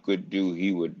what you could do,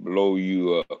 he would blow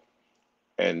you up.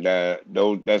 And that's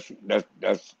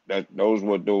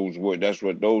what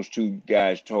those two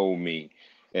guys told me,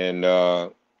 and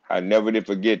I never did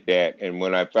forget that. And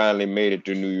when I finally made it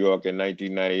to New York in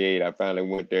 1998, I finally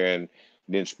went there, and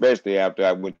then especially after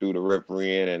I went through the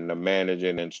refereeing and the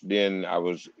managing, and then I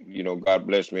was, God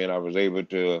bless me, and I was able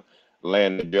to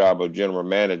land the job of general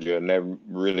manager, and that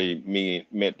really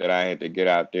meant that I had to get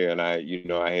out there and I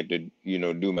had to,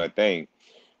 do my thing,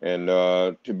 and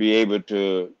to be able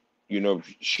to,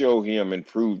 show him and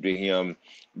prove to him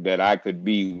that I could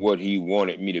be what he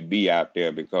wanted me to be out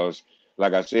there. Because,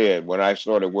 like I said, when I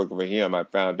started working for him, I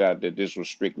found out that this was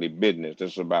strictly business.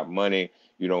 This is about money.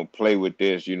 You don't play with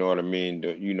this. You know what I mean?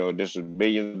 This is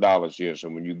billions of dollars here. So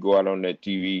when you go out on that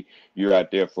TV, you're out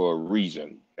there for a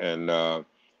reason. And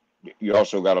you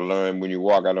also got to learn when you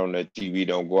walk out on that TV,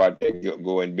 don't go out there,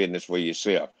 go in business for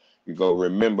yourself. You go,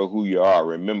 remember who you are,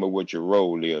 remember what your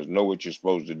role is, know what you're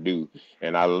supposed to do.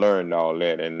 And I learned all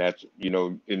that. And that's,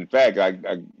 in fact,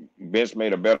 Vince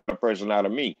made a better person out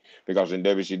of me, because in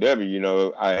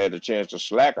WCW, I had a chance to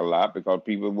slack a lot because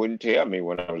people wouldn't tell me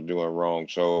when I was doing wrong.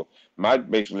 So my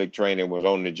basic training was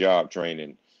on the job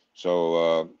training.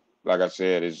 So, like I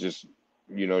said, it's just,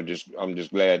 I'm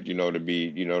just glad, to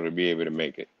be able to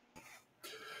make it.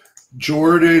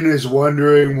 Jordan is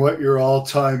wondering what your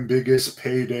all-time biggest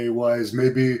payday was.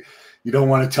 Maybe you don't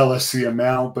want to tell us the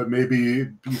amount, but maybe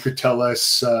you could tell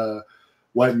us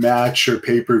what match or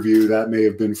pay-per-view that may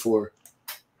have been for.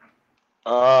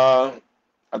 Uh,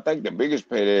 I think the biggest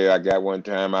payday I got one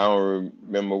time, I don't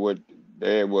remember what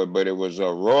day it was, but it was a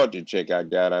royalty check I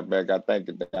got. I think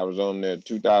that I was on the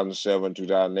 2007,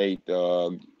 2008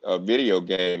 a video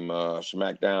game,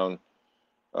 SmackDown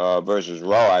versus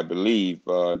Raw, I believe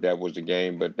that was the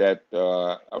game. But that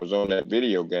I was on that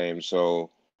video game, so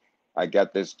I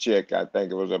got this check. I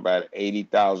think it was about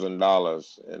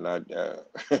 $80,000, and I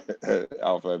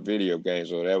off a video game.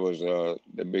 So that was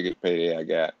the biggest payday I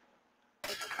got.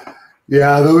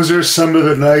 Yeah, those are some of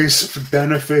the nice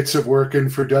benefits of working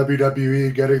for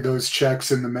WWE, getting those checks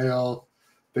in the mail.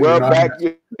 Well, back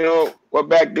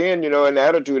then, in the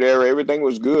Attitude Era, everything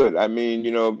was good. I mean,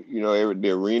 the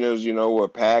arenas, were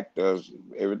packed.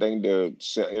 Everything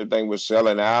was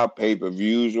selling out.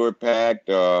 Pay-per-views were packed.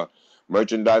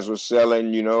 Merchandise was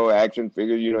selling. Action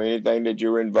figures. Anything that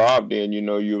you were involved in,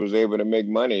 you was able to make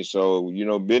money. So,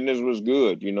 business was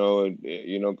good.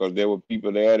 Because there were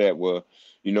people there that were,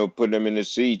 putting them in the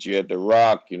seats. You had The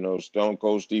Rock, Stone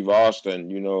Cold Steve Austin,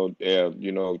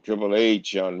 Triple H,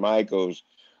 Shawn Michaels.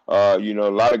 A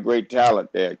lot of great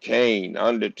talent there. Kane,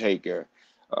 Undertaker,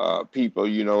 people,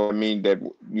 I mean, that,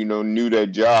 knew their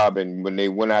job. And when they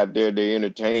went out there, they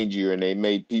entertained you and they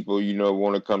made people,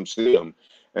 want to come see them.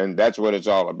 And that's what it's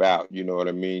all about. You know what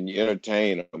I mean? You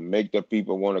entertain them, make the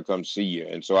people want to come see you.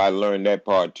 And so I learned that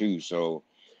part too. So,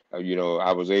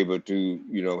 I was able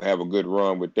to, have a good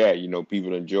run with that.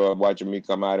 People enjoyed watching me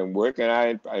come out and work.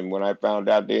 And when I found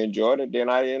out they enjoyed it, then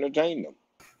I entertained them.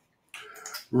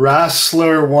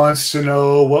 Wrestler wants to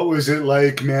know, what was it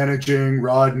like managing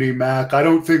Rodney Mack? I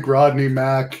don't think Rodney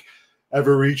Mack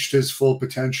ever reached his full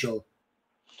potential.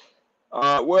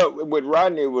 Well, with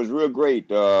Rodney, it was real great.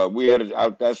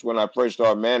 That's when I first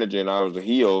started managing. I was a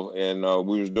heel, and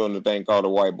we was doing the thing called the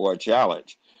White Boy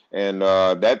Challenge, and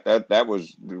that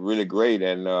was really great.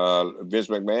 And Vince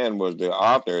McMahon was the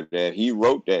author. That he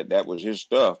wrote that. That was his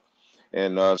stuff.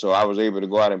 And so I was able to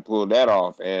go out and pull that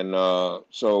off. And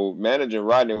so managing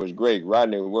Rodney was great.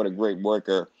 Rodney, what a great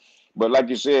worker. But like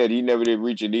you said, he never did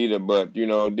reach it either. But,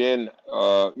 then,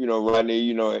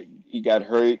 Rodney, he got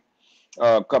hurt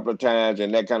a couple of times,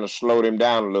 and that kind of slowed him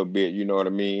down a little bit. You know what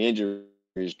I mean?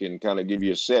 Injuries can kind of give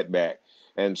you a setback.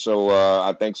 And so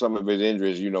I think some of his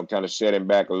injuries, kind of set him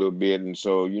back a little bit. And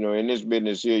so, in this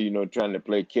business here, trying to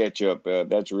play catch up,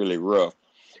 that's really rough.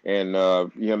 And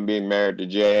him being married to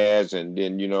Jazz, and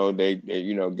then they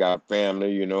got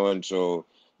family, and so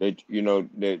they're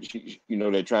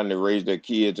trying to raise their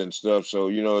kids and stuff. So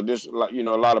there's a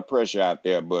lot of pressure out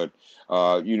there. But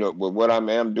but what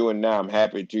am doing now, I'm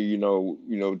happy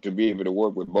to to be able to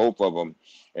work with both of them.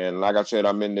 And like I said,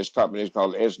 I'm in this company. It's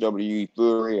called SWE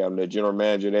Fury. I'm the general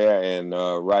manager there, and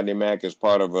Rodney Mack is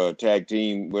part of a tag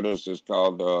team with us. It's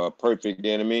called Perfect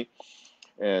Enemy.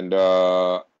 And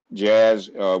Jazz,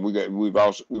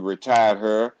 we retired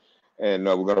her, and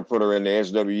we're going to put her in the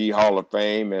SWE Hall of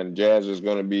Fame. And Jazz is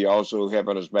going to be also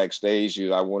helping us backstage.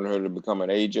 I want her to become an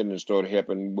agent and start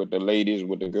helping with the ladies,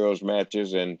 with the girls'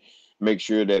 matches, and make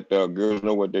sure that girls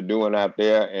know what they're doing out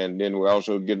there. And then we're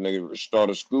also getting to start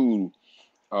a school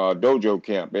dojo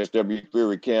camp, SW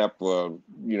Fury camp,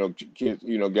 kids,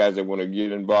 guys that want to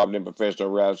get involved in professional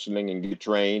wrestling and get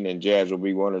trained, and Jazz will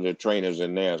be one of the trainers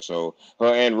in there. So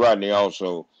her and Rodney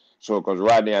also. So, because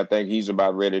Rodney, I think he's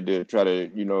about ready to try to,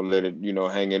 let it,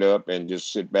 hang it up and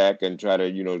just sit back and try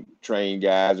to, train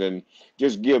guys and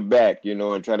just give back,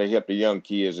 and try to help the young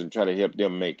kids and try to help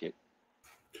them make it.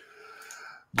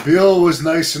 Bill was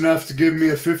nice enough to give me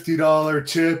a $50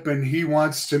 tip, and he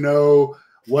wants to know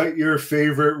what your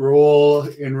favorite role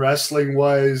in wrestling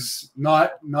was.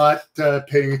 Not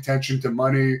paying attention to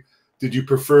money. Did you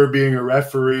prefer being a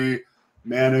referee,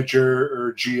 manager,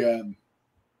 or GM?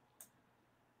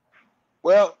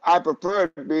 Well, I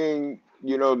preferred being,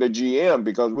 the GM,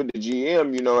 because with the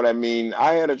GM, you know what I mean,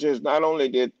 I had a chance. Not only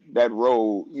did that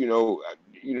role,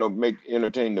 make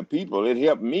entertain the people, it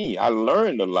helped me. I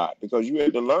learned a lot, because you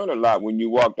had to learn a lot when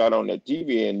you walked out on that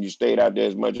TV and you stayed out there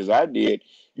as much as I did.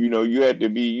 You had to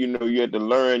be, you had to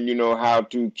learn, how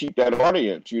to keep that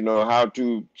audience, how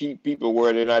to keep people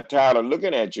where they're not tired of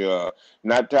looking at you,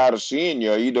 not tired of seeing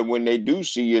you. Either when they do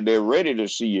see you, they're ready to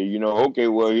see you. Okay,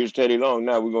 well, here's Teddy Long.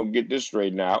 Now we're gonna get this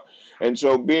straightened out. And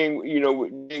so being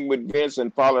with Vince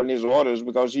and following his orders,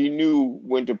 because he knew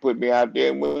when to put me out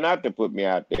there and when not to put me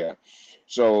out there.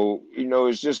 So,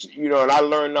 it's just, and I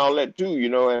learned all that too,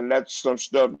 and that's some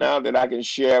stuff now that I can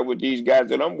share with these guys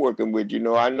that I'm working with.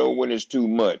 I know when it's too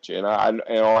much, and I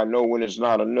know when it's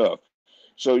not enough.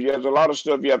 So there's a lot of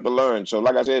stuff you have to learn. So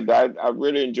like I said, I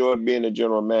really enjoyed being a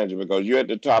general manager, because you're at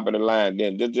the top of the line.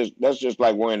 Then that's just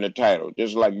like winning the title,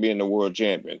 just like being the world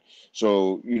champion.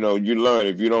 So, you learn.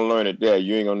 If you don't learn it there,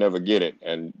 you ain't gonna never get it.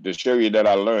 And to show you that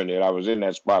I learned it, I was in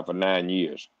that spot for 9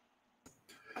 years.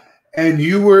 And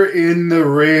you were in the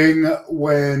ring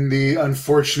when the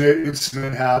unfortunate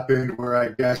incident happened, where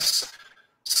I guess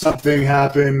something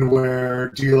happened where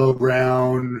D'Lo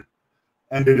Brown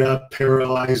ended up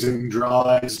paralyzing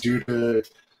Droz due to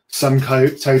some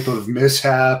type of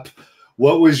mishap.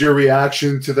 What was your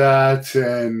reaction to that?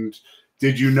 And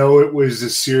did you know it was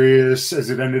as serious as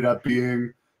it ended up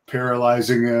being,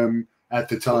 paralyzing him at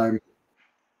the time?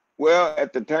 Well,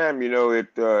 at the time,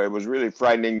 it was really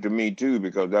frightening to me too,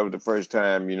 because that was the first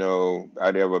time,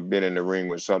 I'd ever been in the ring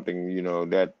with something,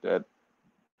 that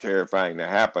terrifying to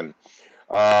happen.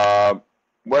 Uh,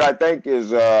 what I think is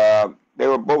they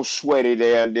were both sweaty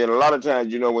there, and then a lot of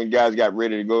times, when guys got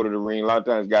ready to go to the ring, a lot of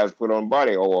times guys put on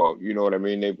body oil. You know what I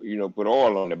mean? They, put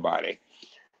oil on their body.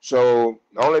 So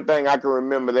the only thing I can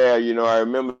remember there, I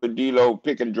remember D'Lo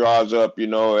picking Droz up,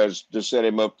 as to set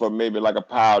him up for maybe like a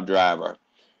pile driver.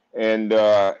 And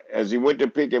as he went to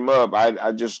pick him up,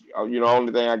 I just,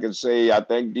 only thing I can say, I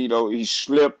think D'Lo, he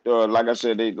slipped. Like I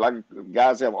said, like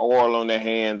guys have oil on their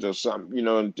hands or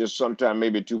something, just sometimes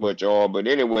maybe too much oil. But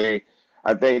anyway,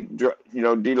 I think,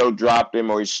 D'Lo dropped him,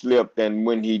 or he slipped. And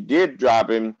when he did drop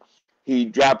him, he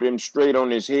dropped him straight on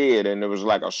his head, and it was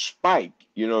like a spike.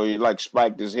 He like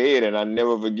spiked his head. And I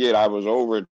never forget, I was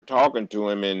over talking to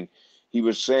him, and he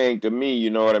was saying to me, you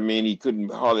know what I mean? He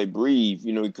couldn't hardly breathe,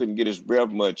 he couldn't get his breath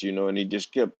much, and he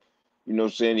just kept,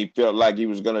 saying he felt like he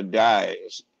was gonna die,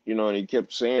 and he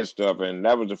kept saying stuff. And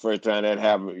that was the first time that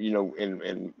happened,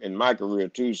 in my career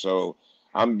too. So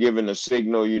I'm giving a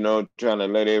signal, trying to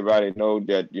let everybody know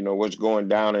that, what's going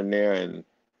down in there. And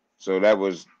so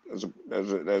that's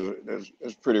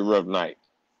a pretty rough night.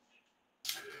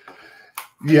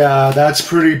 Yeah, that's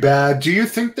pretty bad. Do you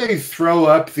think they throw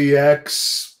up the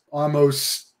X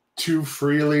almost too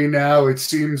freely now? It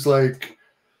seems like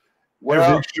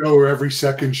every show or every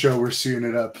second show we're seeing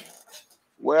it up.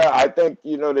 Well, I think,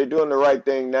 they're doing the right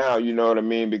thing now, you know what I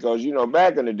mean? Because,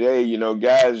 back in the day,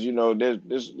 guys,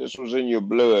 this was in your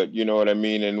blood, you know what I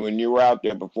mean? And when you were out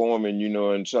there performing,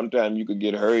 and sometimes you could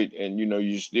get hurt, and,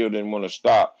 you still didn't want to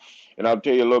stop. And I'll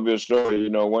tell you a little bit of story. You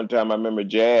know, one time I remember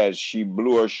Jazz, she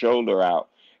blew her shoulder out.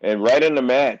 And right in the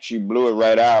match, she blew it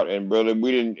right out. And brother, we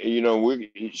didn't, you know,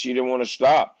 she didn't want to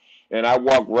stop. And I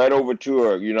walked right over to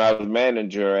her. You know, I was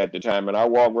managing her at the time, and I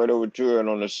walked right over to her. And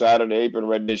on the side of the apron,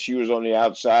 right there, she was on the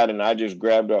outside, and I just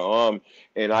grabbed her arm,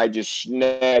 and I just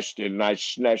snatched it, and I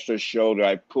snatched her shoulder.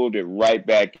 I pulled it right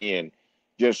back in.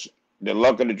 Just the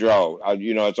luck of the draw.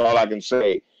 You know, it's all I can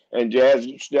say. And Jazz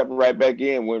stepped right back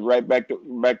in, went right back to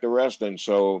wrestling.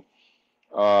 So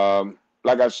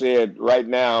like I said, right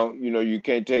now, you know, you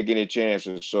can't take any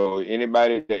chances. So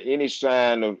any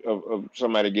sign of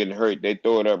somebody getting hurt, they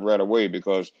throw it up right away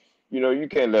because, you know, you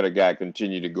can't let a guy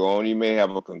continue to go on. He may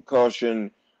have a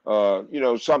concussion. You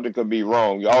know, something could be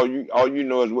wrong. All you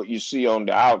know is what you see on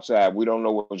the outside. We don't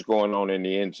know what's going on in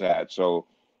the inside. So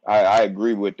I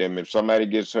agree with them. If somebody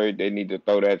gets hurt, they need to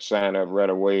throw that sign up right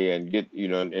away and get, you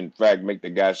know, in fact, make the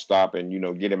guy stop and, you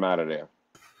know, get him out of there.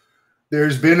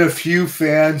 There's been a few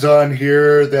fans on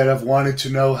here that have wanted to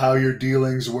know how your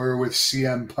dealings were with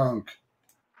CM Punk.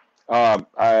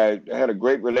 I had a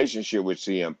great relationship with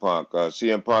CM Punk.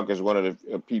 CM Punk is one of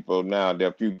the people now. There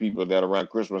are a few people that around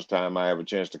Christmas time I have a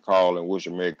chance to call and wish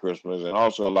them Merry Christmas, and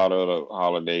also a lot of other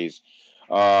holidays.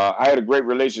 I had a great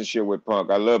relationship with Punk.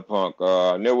 I love Punk.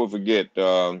 I'll never forget.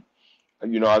 You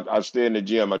know, I stay in the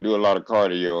gym. I do a lot of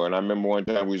cardio, and I remember one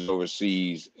time we was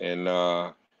overseas,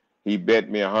 and he bet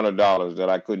me $100 that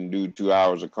I couldn't do 2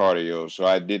 hours of cardio. So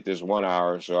I did this 1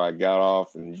 hour. So I got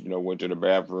off and, you know, went to the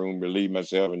bathroom, relieved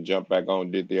myself, and jumped back on,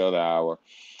 did the other hour.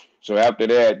 So after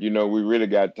that, you know, we really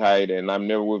got tight. And I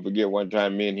never will forget one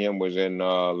time me and him was in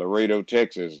Laredo,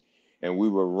 Texas, and we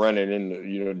were running in the,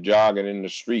 you know, jogging in the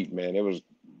street, man.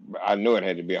 I knew it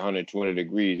had to be 120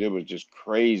 degrees. It was just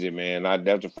crazy, man.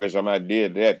 That's the first time I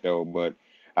did that, though. But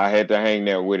I had to hang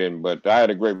there with him. But I had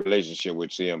a great relationship with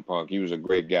CM Punk. He was a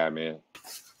great guy, man.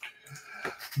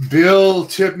 Bill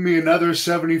tipped me another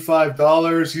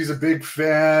 $75. He's a big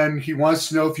fan. He wants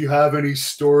to know if you have any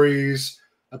stories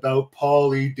about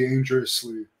Paulie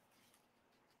Dangerously.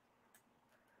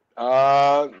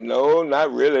 No,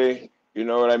 not really. You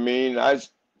know what I mean? I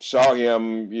saw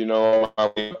him, you know,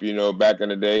 back in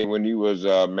the day when he was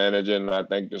managing, I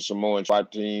think, the Samoan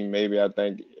SWAT team, maybe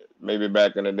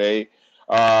back in the day.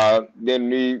 I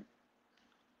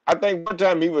think one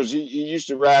time he used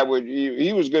to ride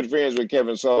he was good friends with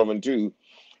Kevin Sullivan too.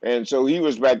 And so he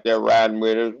was back there riding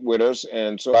with us.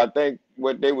 And so I think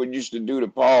what they would used to do to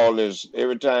Paul is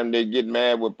every time they get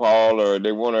mad with Paul or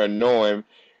they want to annoy him,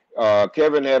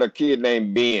 Kevin had a kid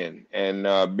named Ben, and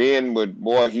Ben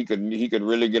he could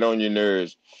really get on your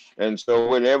nerves. And so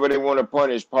whenever they want to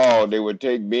punish Paul, they would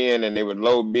take Ben and they would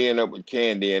load Ben up with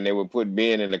candy, and they would put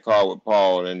Ben in the car with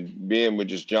Paul, and Ben would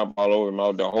just jump all over him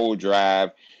out the whole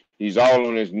drive. He's all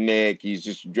on his neck. He's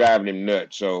just driving him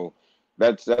nuts. So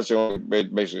that's the only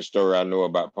basic story I know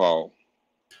about Paul.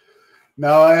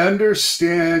 Now, I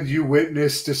understand you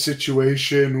witnessed a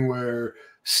situation where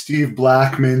Steve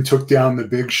Blackman took down the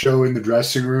Big Show in the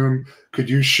dressing room. Could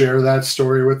you share that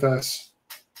story with us?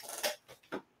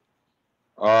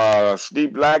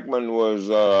 Steve Blackman was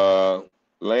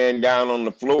laying down on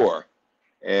the floor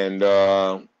and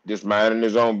just minding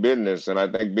his own business. And I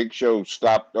think Big Show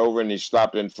stopped over and he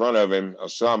stopped in front of him or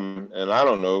something. And I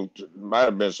don't know, might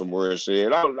have been some words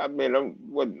said. I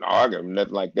wasn't arguing,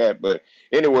 nothing like that. But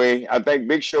anyway, I think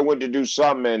Big Show went to do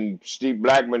something and Steve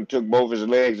Blackman took both his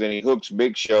legs and he hooks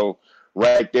Big Show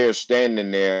right there, standing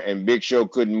there. And Big Show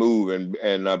couldn't move.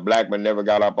 And Blackman never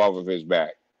got up off of his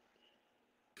back.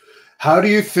 How do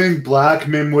you think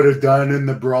Blackman would have done in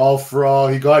the Brawl for All?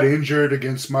 He got injured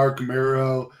against Mark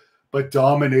Miro, but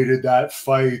dominated that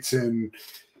fight. And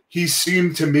he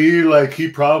seemed to me like he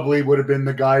probably would have been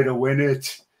the guy to win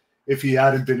it if he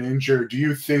hadn't been injured. Do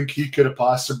you think he could have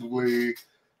possibly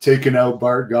taken out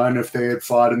Bart Gunn if they had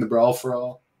fought in the Brawl for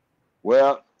All?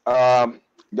 Well,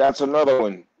 that's another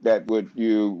one that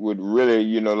you would really,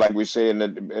 you know, like we say in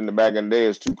the back in the day,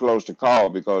 is too close to call,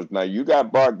 because now you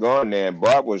got Bart Gunn there, and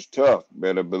Bart was tough.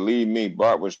 Better believe me,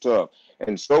 Bart was tough,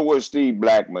 and so was Steve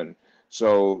Blackman.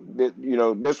 So you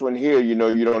know, this one here, you know,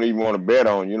 you don't even want to bet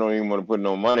on. You don't even want to put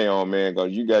no money on, man,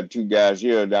 because you got two guys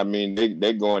here. I mean,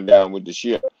 they going down with the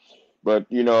ship. But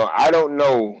you know, I don't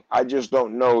know. I just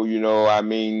don't know. You know, I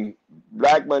mean,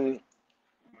 Blackman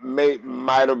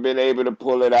might have been able to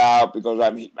pull it out,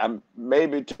 because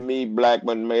maybe to me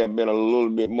Blackman may have been a little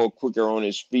bit more quicker on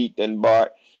his feet than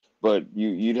Bart, but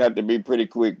you'd have to be pretty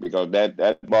quick, because that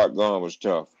Bart Gunn was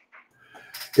tough.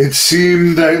 It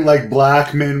seemed that like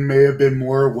Blackman may have been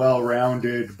more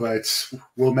well-rounded, but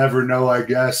we'll never know, I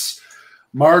guess.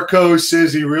 Marco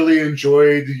says he really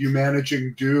enjoyed you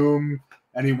managing Doom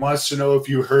and he wants to know if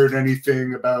you heard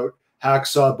anything about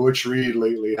Hacksaw Butch Reed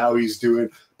lately, how he's doing.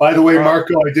 By the way,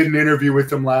 Marco, I did an interview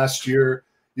with him last year.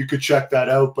 You could check that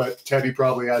out, but Teddy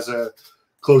probably has a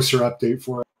closer update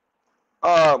for it.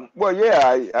 Well,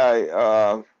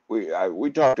 yeah,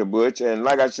 we talked to Butch, and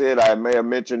like I said, I may have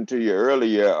mentioned to you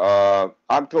earlier,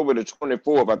 October the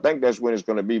 24th. I think that's when it's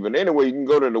going to be. But anyway, you can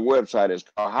go to the website. It's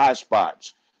called High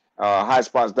Spots,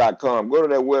 highspots.com. Go to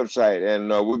that website, and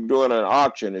we're doing an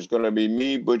auction. It's going to be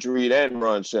me, Butch Reed, and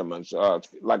Ron Simmons,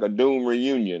 like a Doom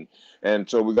reunion. And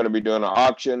so we're going to be doing an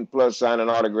auction plus signing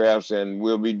autographs, and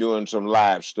we'll be doing some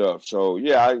live stuff. So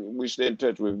yeah, we stay in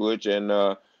touch with Butch,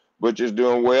 and Butch is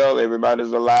doing well.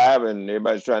 Everybody's alive, and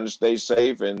everybody's trying to stay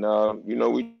safe. And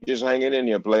we just hanging in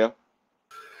here, player.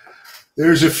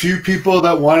 There's a few people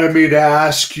that wanted me to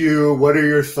ask you, what are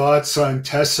your thoughts on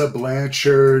Tessa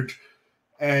Blanchard,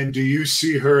 and do you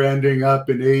see her ending up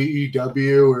in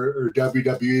AEW or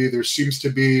WWE? There seems to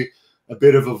be a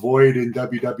bit of a void in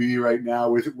WWE right now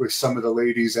with some of the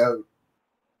ladies out.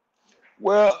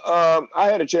 Well, I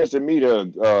had a chance to meet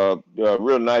her, a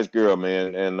real nice girl,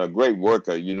 man, and a great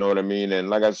worker. You know what I mean? And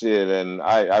like I said, and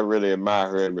I really admire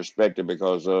her and respect her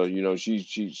because,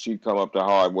 she come up the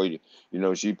hard way.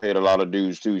 She paid a lot of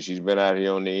dues too. She's been out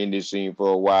here on the indie scene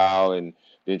for a while, and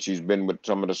then she's been with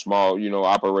some of the small,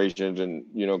 operations and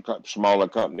smaller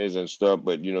companies and stuff.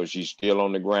 But she's still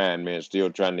on the grind, man, still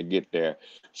trying to get there.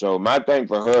 So my thing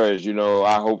for her is,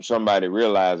 I hope somebody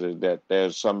realizes that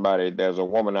there's a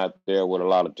woman out there with a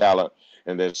lot of talent,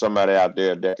 and there's somebody out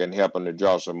there that can help them to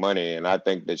draw some money, and I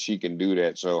think that she can do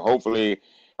that. So hopefully,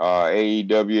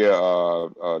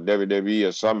 AEW, WWE,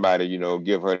 or somebody,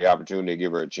 give her the opportunity,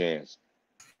 give her a chance.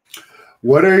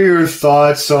 What are your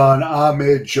thoughts on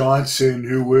Ahmed Johnson,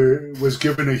 who was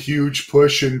given a huge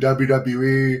push in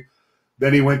WWE?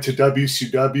 Then he went to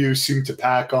WCW, seemed to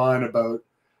pack on about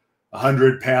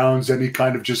 100 pounds, and he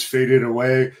kind of just faded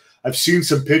away. I've seen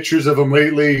some pictures of him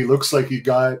lately. He looks like he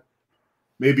got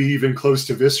maybe even close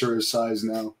to Viscera size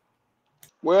now.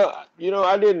 Well,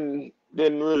 I didn't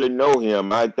really know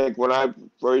him. I think when I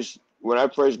first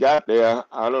got there,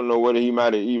 I don't know whether he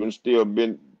might have even still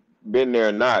been there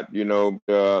or not.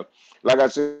 Like I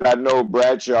said, I know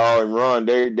Bradshaw and Ron.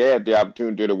 They had the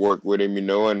opportunity to work with him.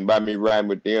 And by me riding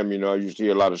with them, I used to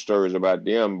hear a lot of stories about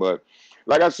them. But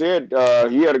like I said,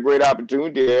 he had a great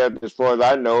opportunity there. As far as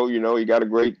I know, he got a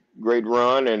great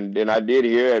run. And then I did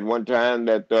hear at one time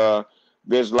that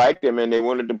Vince liked him and they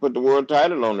wanted to put the world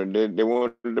title on him. They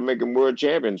wanted to make him world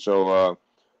champion. So,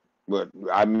 but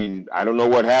I mean, I don't know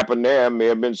what happened there. It may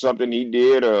have been something he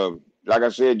did. Like I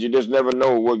said, you just never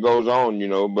know what goes on,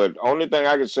 But only thing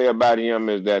I can say about him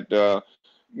is that,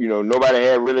 nobody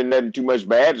had really nothing too much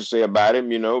bad to say about him,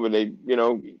 but they,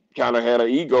 kind of had an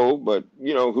ego, but,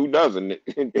 who doesn't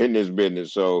in this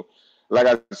business? So, like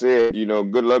I said,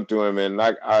 good luck to him. And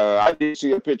I did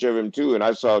see a picture of him too, and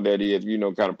I saw that he had,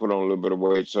 kind of put on a little bit of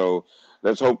weight. So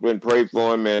let's hope and pray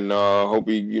for him, and hope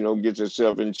he, gets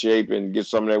himself in shape and gets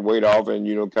some of that weight off, and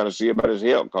kind of see about his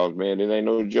health. Cause man, it ain't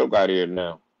no joke out here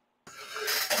now.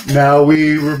 Now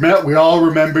we all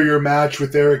remember your match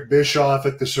with Eric Bischoff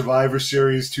at the Survivor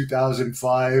Series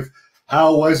 2005.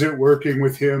 How was it working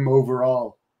with him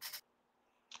overall?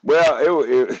 Well,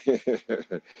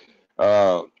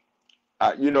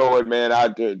 you know what,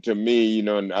 man? To me,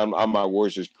 and I'm my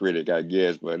worstest critic, I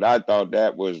guess, but I thought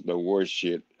that was the worst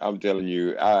shit. I'm telling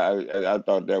you, I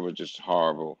thought that was just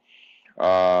horrible.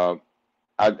 Uh,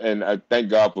 I thank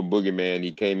God for Boogeyman.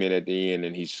 He came in at the end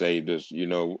and he saved us,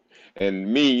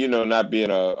 And me, not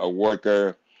being a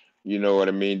worker, you know what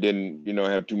I mean, didn't,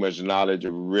 have too much knowledge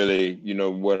of really,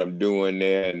 what I'm doing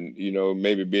there. And,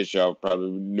 maybe Bischoff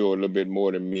probably knew a little bit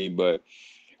more than me, but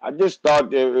I just thought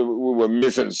that we were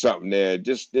missing something there. It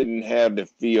just didn't have the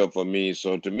feel for me.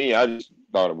 So to me, I just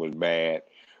thought it was bad.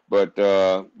 But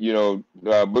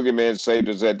Boogeyman saved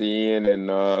us at the end, and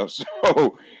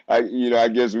so I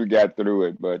guess we got through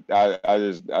it. But I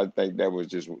think that was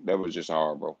just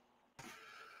horrible.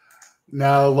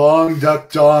 Now, Long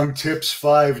Duck Dong tips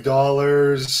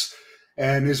 $5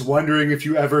 and is wondering if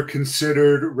you ever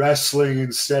considered wrestling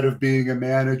instead of being a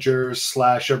manager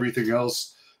 / everything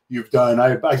else you've done.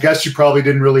 I guess you probably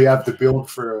didn't really have the build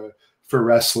for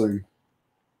wrestling.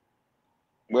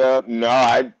 Well, no,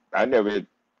 I never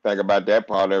think about that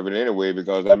part of it anyway,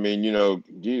 because I mean,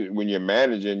 when you're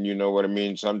managing, you know what I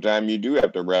mean. Sometimes you do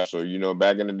have to wrestle.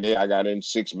 Back in the day, I got in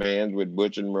 6-man with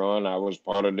Butch and Ron. I was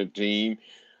part of the team.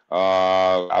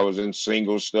 I was in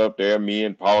single stuff there, me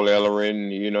and Paul Ellering,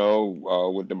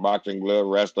 with the boxing glove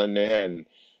wrestling there, and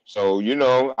so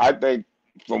I think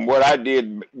from what I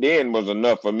did then was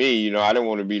enough for me. You know, I didn't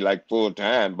want to be like full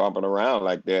time bumping around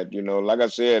like that. You know, like I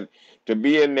said, to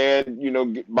be in there, you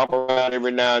know, bump around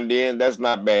every now and then, that's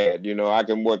not bad. You know, I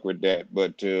can work with that.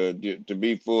 But to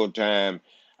be full time,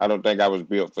 I don't think I was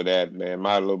built for that, man.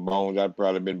 My little bones, I'd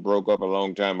probably been broke up a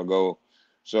long time ago.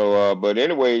 So, but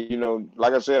anyway, you know,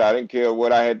 like I said, I didn't care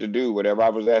what I had to do. Whatever I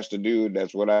was asked to do,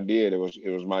 that's what I did. It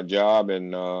was my job,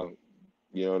 and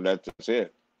you know, that's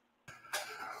it.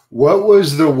 What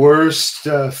was the worst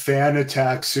fan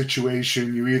attack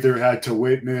situation you either had to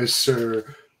witness or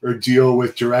deal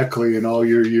with directly in all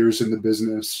your years in the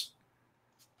business?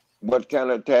 What kind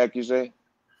of attack you say?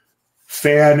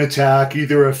 Fan attack,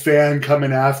 either a fan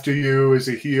coming after you as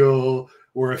a heel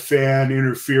or a fan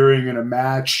interfering in a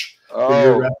match that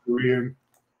you're Oh, refereeing.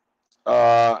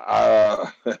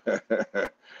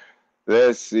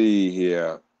 let's see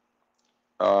here.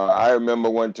 I remember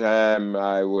one time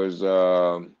I was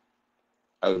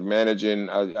managing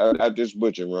at this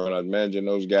butcher run. I was managing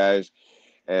those guys,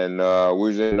 and we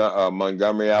was in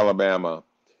Montgomery, Alabama,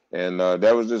 and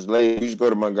there was this lady. We used to go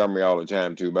to Montgomery all the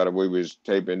time too. By the way, we was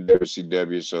taping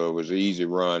WCW, so it was an easy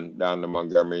run down to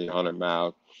Montgomery, 100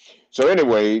 miles. So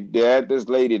anyway, they had this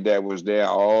lady that was there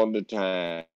all the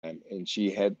time, and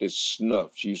she had this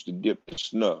snuff. She used to dip the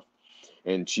snuff,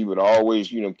 and she would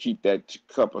always, you know, keep that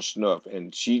cup of snuff.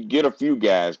 And she'd get a few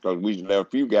guys, because there were a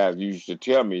few guys who used to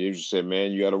tell me, they used to say,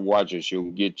 man, you got to watch her, she'll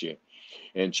get you.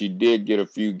 And she did get a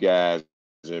few guys.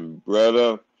 And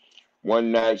brother,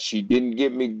 one night she didn't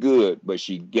get me good, but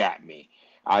she got me.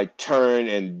 I turned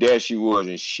and there she was,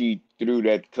 and she threw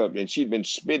that cup, and she'd been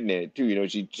spitting in it too. You know,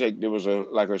 she'd take, there was a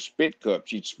like a spit cup.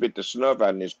 She'd spit the snuff out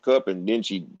in this cup, and then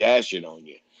she'd dash it on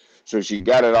you. So she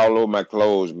got it all over my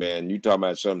clothes, man. You talking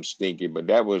about something stinky, but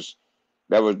that was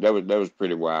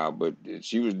pretty wild. But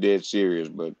she was dead serious.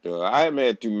 But I haven't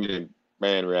had too many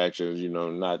fan reactions. You know,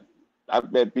 not.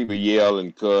 I've had people yell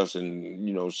and cuss and,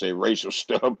 you know, say racial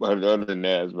stuff, but other than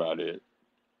that, that's about it.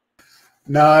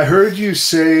 Now, I heard you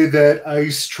say that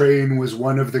Ice Train was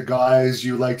one of the guys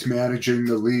you liked managing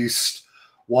the least.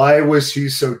 Why was he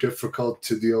so difficult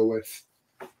to deal with?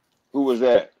 Who was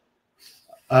that?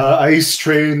 Ice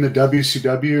Train, the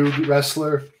WCW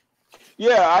wrestler.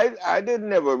 Yeah, I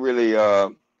didn't ever really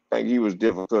think he was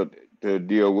difficult to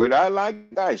deal with. I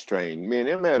liked Ice Train. Me and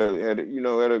him had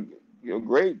a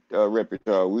great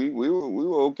repertoire. We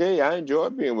were okay. I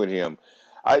enjoyed being with him.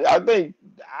 I think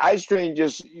Ice Train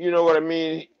just, you know what I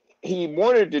mean. He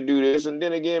wanted to do this, and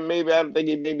then again, maybe I don't think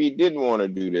he maybe he didn't want to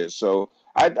do this. So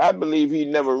I believe he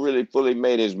never really fully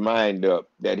made his mind up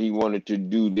that he wanted to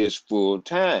do this full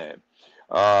time.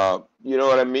 You know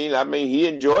what I mean? I mean, he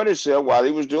enjoyed himself while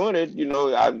he was doing it. You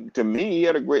know, to me, he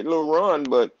had a great little run,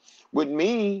 but with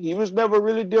me, he was never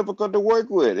really difficult to work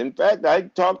with. In fact, I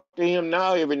talk to him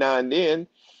now every now and then.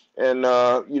 And,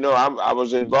 you know, I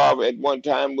was involved at one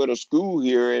time with a school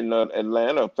here in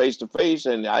Atlanta, face to face,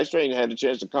 and I Train had a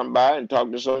chance to come by and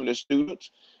talk to some of the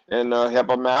students and help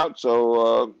them out.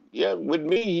 So, yeah, with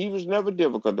me, he was never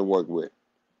difficult to work with.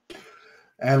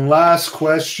 And last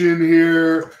question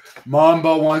here.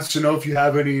 Mamba wants to know if you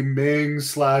have any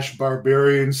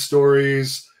Ming/Barbarian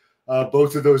stories.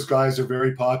 Both of those guys are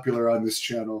very popular on this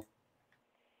channel.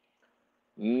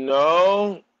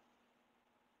 No.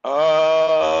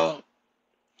 Uh,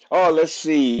 oh, let's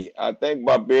see. I think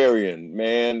Barbarian,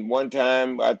 man. One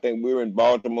time, I think we were in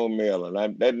Baltimore,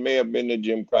 Maryland. That may have been the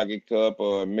Jim Crockett Cup,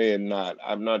 or it may have not.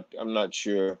 I'm not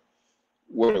sure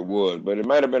what it was, but it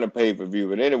might have been a pay-per-view.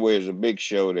 But anyway, it's a big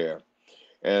show there.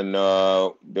 And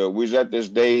we was at this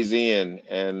Days Inn,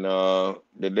 and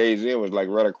the Days Inn was like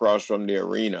right across from the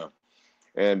arena.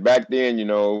 And back then, you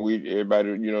know, everybody,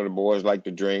 you know, the boys like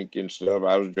to drink and stuff.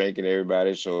 I was drinking,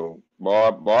 everybody. So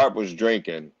Barb was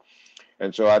drinking,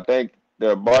 and so I think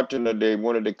the bartender, they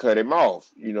wanted to cut him off.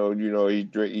 He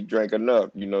drank enough.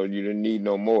 You know, you didn't need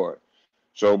no more.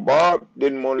 So Bob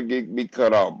didn't want to be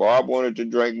cut off. Bob wanted to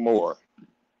drink more.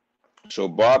 So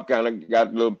Bob kind of got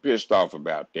a little pissed off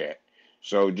about that.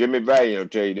 So Jimmy Valiant will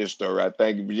tell you this story. I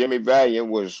think Jimmy Valiant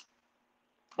was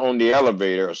on the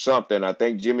elevator or something. I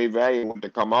think Jimmy Valiant wanted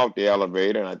to come off the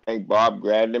elevator, and I think Bob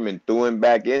grabbed him and threw him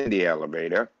back in the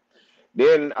elevator.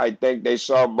 Then I think they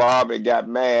saw Bob and got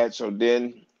mad, so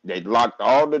then they locked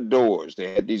all the doors.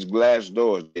 They had these glass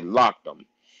doors. They locked them.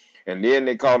 And then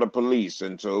they called the police.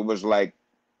 And so it was like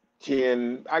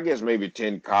 10, I guess maybe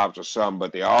 10 cops or something,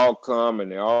 but they all come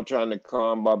and they're all trying to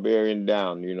calm Barbarian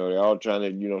down. You know, they're all trying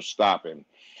to, stop him.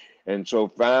 And so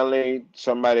finally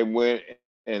somebody went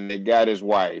and they got his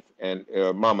wife and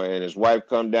mama, and his wife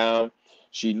come down.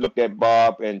 She looked at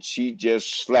Bob and she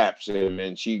just slaps him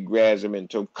and she grabs him and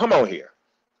told, come on here.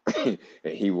 and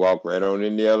he walked right on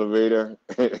in the elevator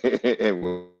and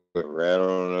went right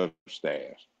on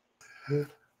upstairs.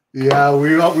 Yeah,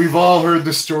 we've all heard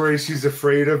the stories. He's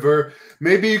afraid of her.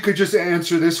 Maybe you could just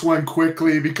answer this one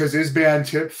quickly because his band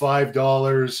tipped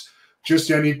 $5.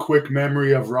 Just any quick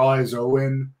memory of Rise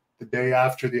Owen the day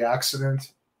after the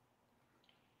accident.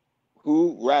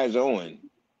 Who? Rise Owen?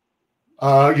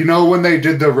 You know when they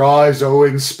did the Rise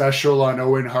Owen special on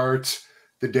Owen Hart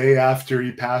the day after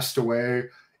he passed away?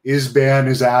 His band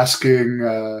is asking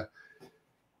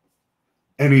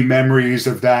any memories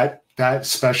of that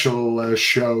special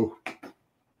show.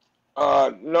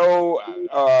 No,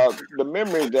 the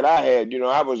memories that I had,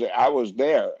 I was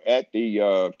there at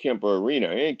the Kemper Arena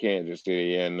in Kansas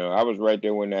City, and I was right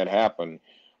there when that happened.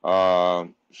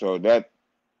 So that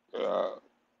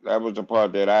was the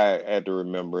part that I had to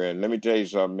remember. And let me tell you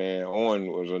something, man.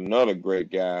 Owen was another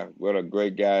great guy. What a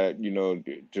great guy,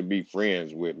 to be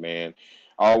friends with, man.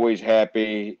 Always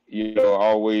happy,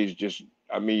 always just,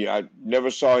 I mean, I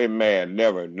never saw him mad.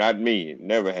 Never. Not me.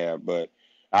 Never have. But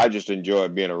I just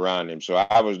enjoyed being around him. So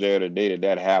I was there the day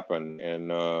that happened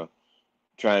and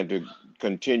trying to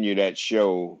continue that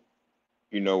show,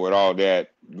 with all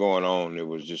that going on. It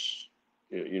was just,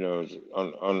 it was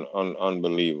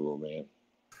unbelievable, man.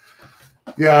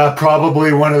 Yeah,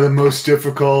 probably one of the most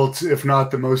difficult, if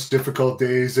not the most difficult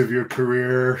days of your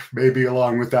career, maybe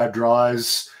along with that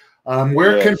Droz.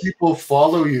 Where can people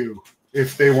follow you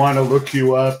if they want to look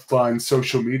you up on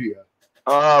social media?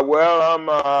 Well,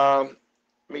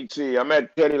 let me see. I'm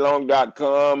at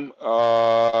teddylong.com,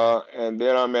 and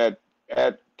then I'm at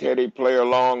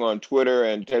TeddyPlayerLong on Twitter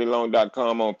and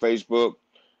teddylong.com on Facebook,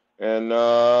 and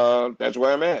that's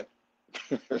where I'm at.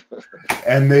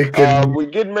 And they can. We're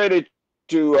getting ready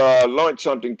to launch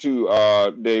something too,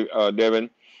 Devin.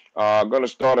 Going to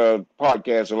start a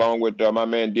podcast along with my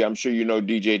man. I'm sure you know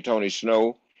DJ Tony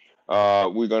Snow.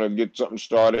 We're going to get something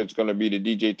started. It's going to be the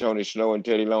DJ Tony Snow and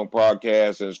Teddy Long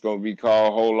podcast, and it's going to be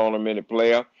called Hold On a Minute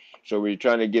Player. So we're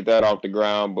trying to get that off the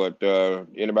ground, but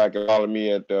anybody can follow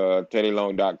me at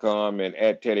teddylong.com and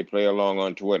at TeddyPlayerLong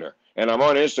on Twitter. And I'm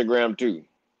on Instagram too.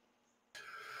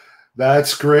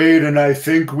 That's great. And I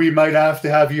think we might have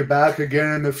to have you back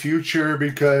again in the future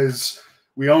because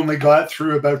we only got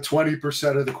through about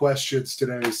 20% of the questions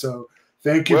today. So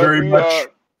thank you very much.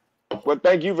 Well,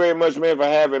 thank you very much, man, for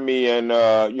having me. And,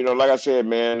 like I said,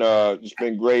 man, it's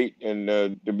been great and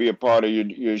to be a part of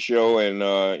your show. And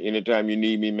anytime you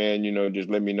need me, man, just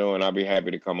let me know and I'll be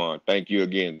happy to come on. Thank you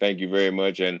again. Thank you very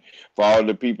much. And for all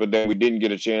the people that we didn't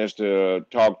get a chance to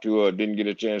talk to or didn't get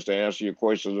a chance to answer your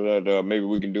questions, maybe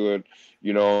we can do it,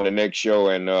 on the next show.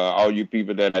 And all you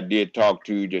people that I did talk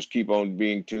to, just keep on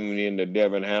being tuned in to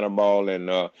Devin Hannibal. And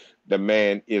the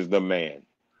man is the man.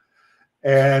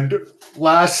 And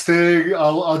last thing,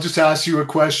 I'll just ask you a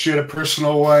question, a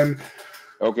personal one.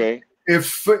 Okay.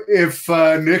 If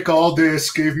Nick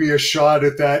Aldis gave me a shot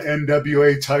at that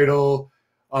NWA title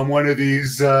on one of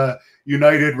these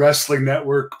United Wrestling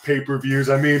Network pay-per-views,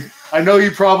 I mean, I know you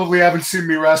probably haven't seen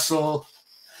me wrestle,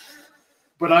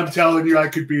 but I'm telling you, I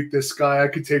could beat this guy. I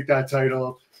could take that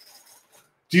title.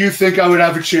 Do you think I would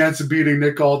have a chance of beating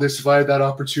Nick Aldis if I had that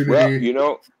opportunity?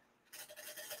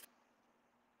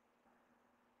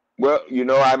 Well,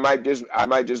 I might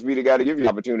just be the guy to give you the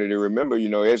opportunity. Remember,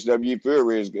 SW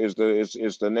Fury is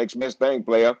the next best thing,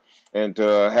 player, and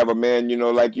to have a man,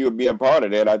 like you be a part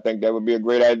of that, I think that would be a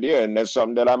great idea, and that's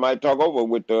something that I might talk over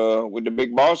with the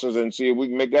big bosses and see if we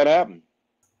can make that happen.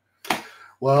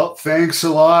 Well, thanks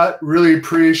a lot. Really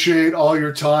appreciate all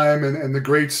your time and the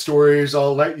great stories.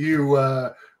 I'll let you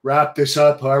wrap this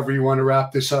up, however you want to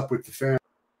wrap this up with the fans.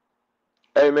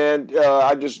 Hey, man,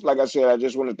 like I said, I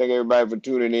just want to thank everybody for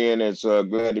tuning in. It's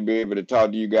glad to be able to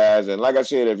talk to you guys. And like I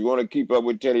said, if you want to keep up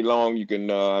with Teddy Long, you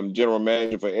can, I'm general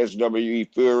manager for SWE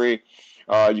Fury.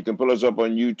 You can pull us up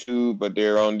on YouTube, but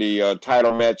they're on the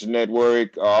Title Match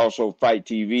Network, also Fight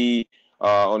TV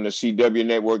on the CW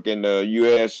network in the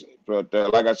U.S. But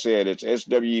like I said, it's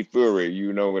SWE Fury.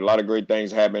 A lot of great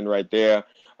things happening right there.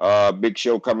 Big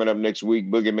show coming up next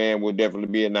week. Boogeyman will definitely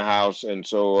be in the house. And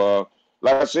so,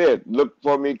 like I said, look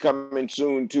for me coming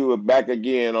soon back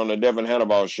again on the Devin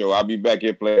Hannibal show. I'll be back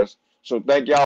here, players. So thank y'all.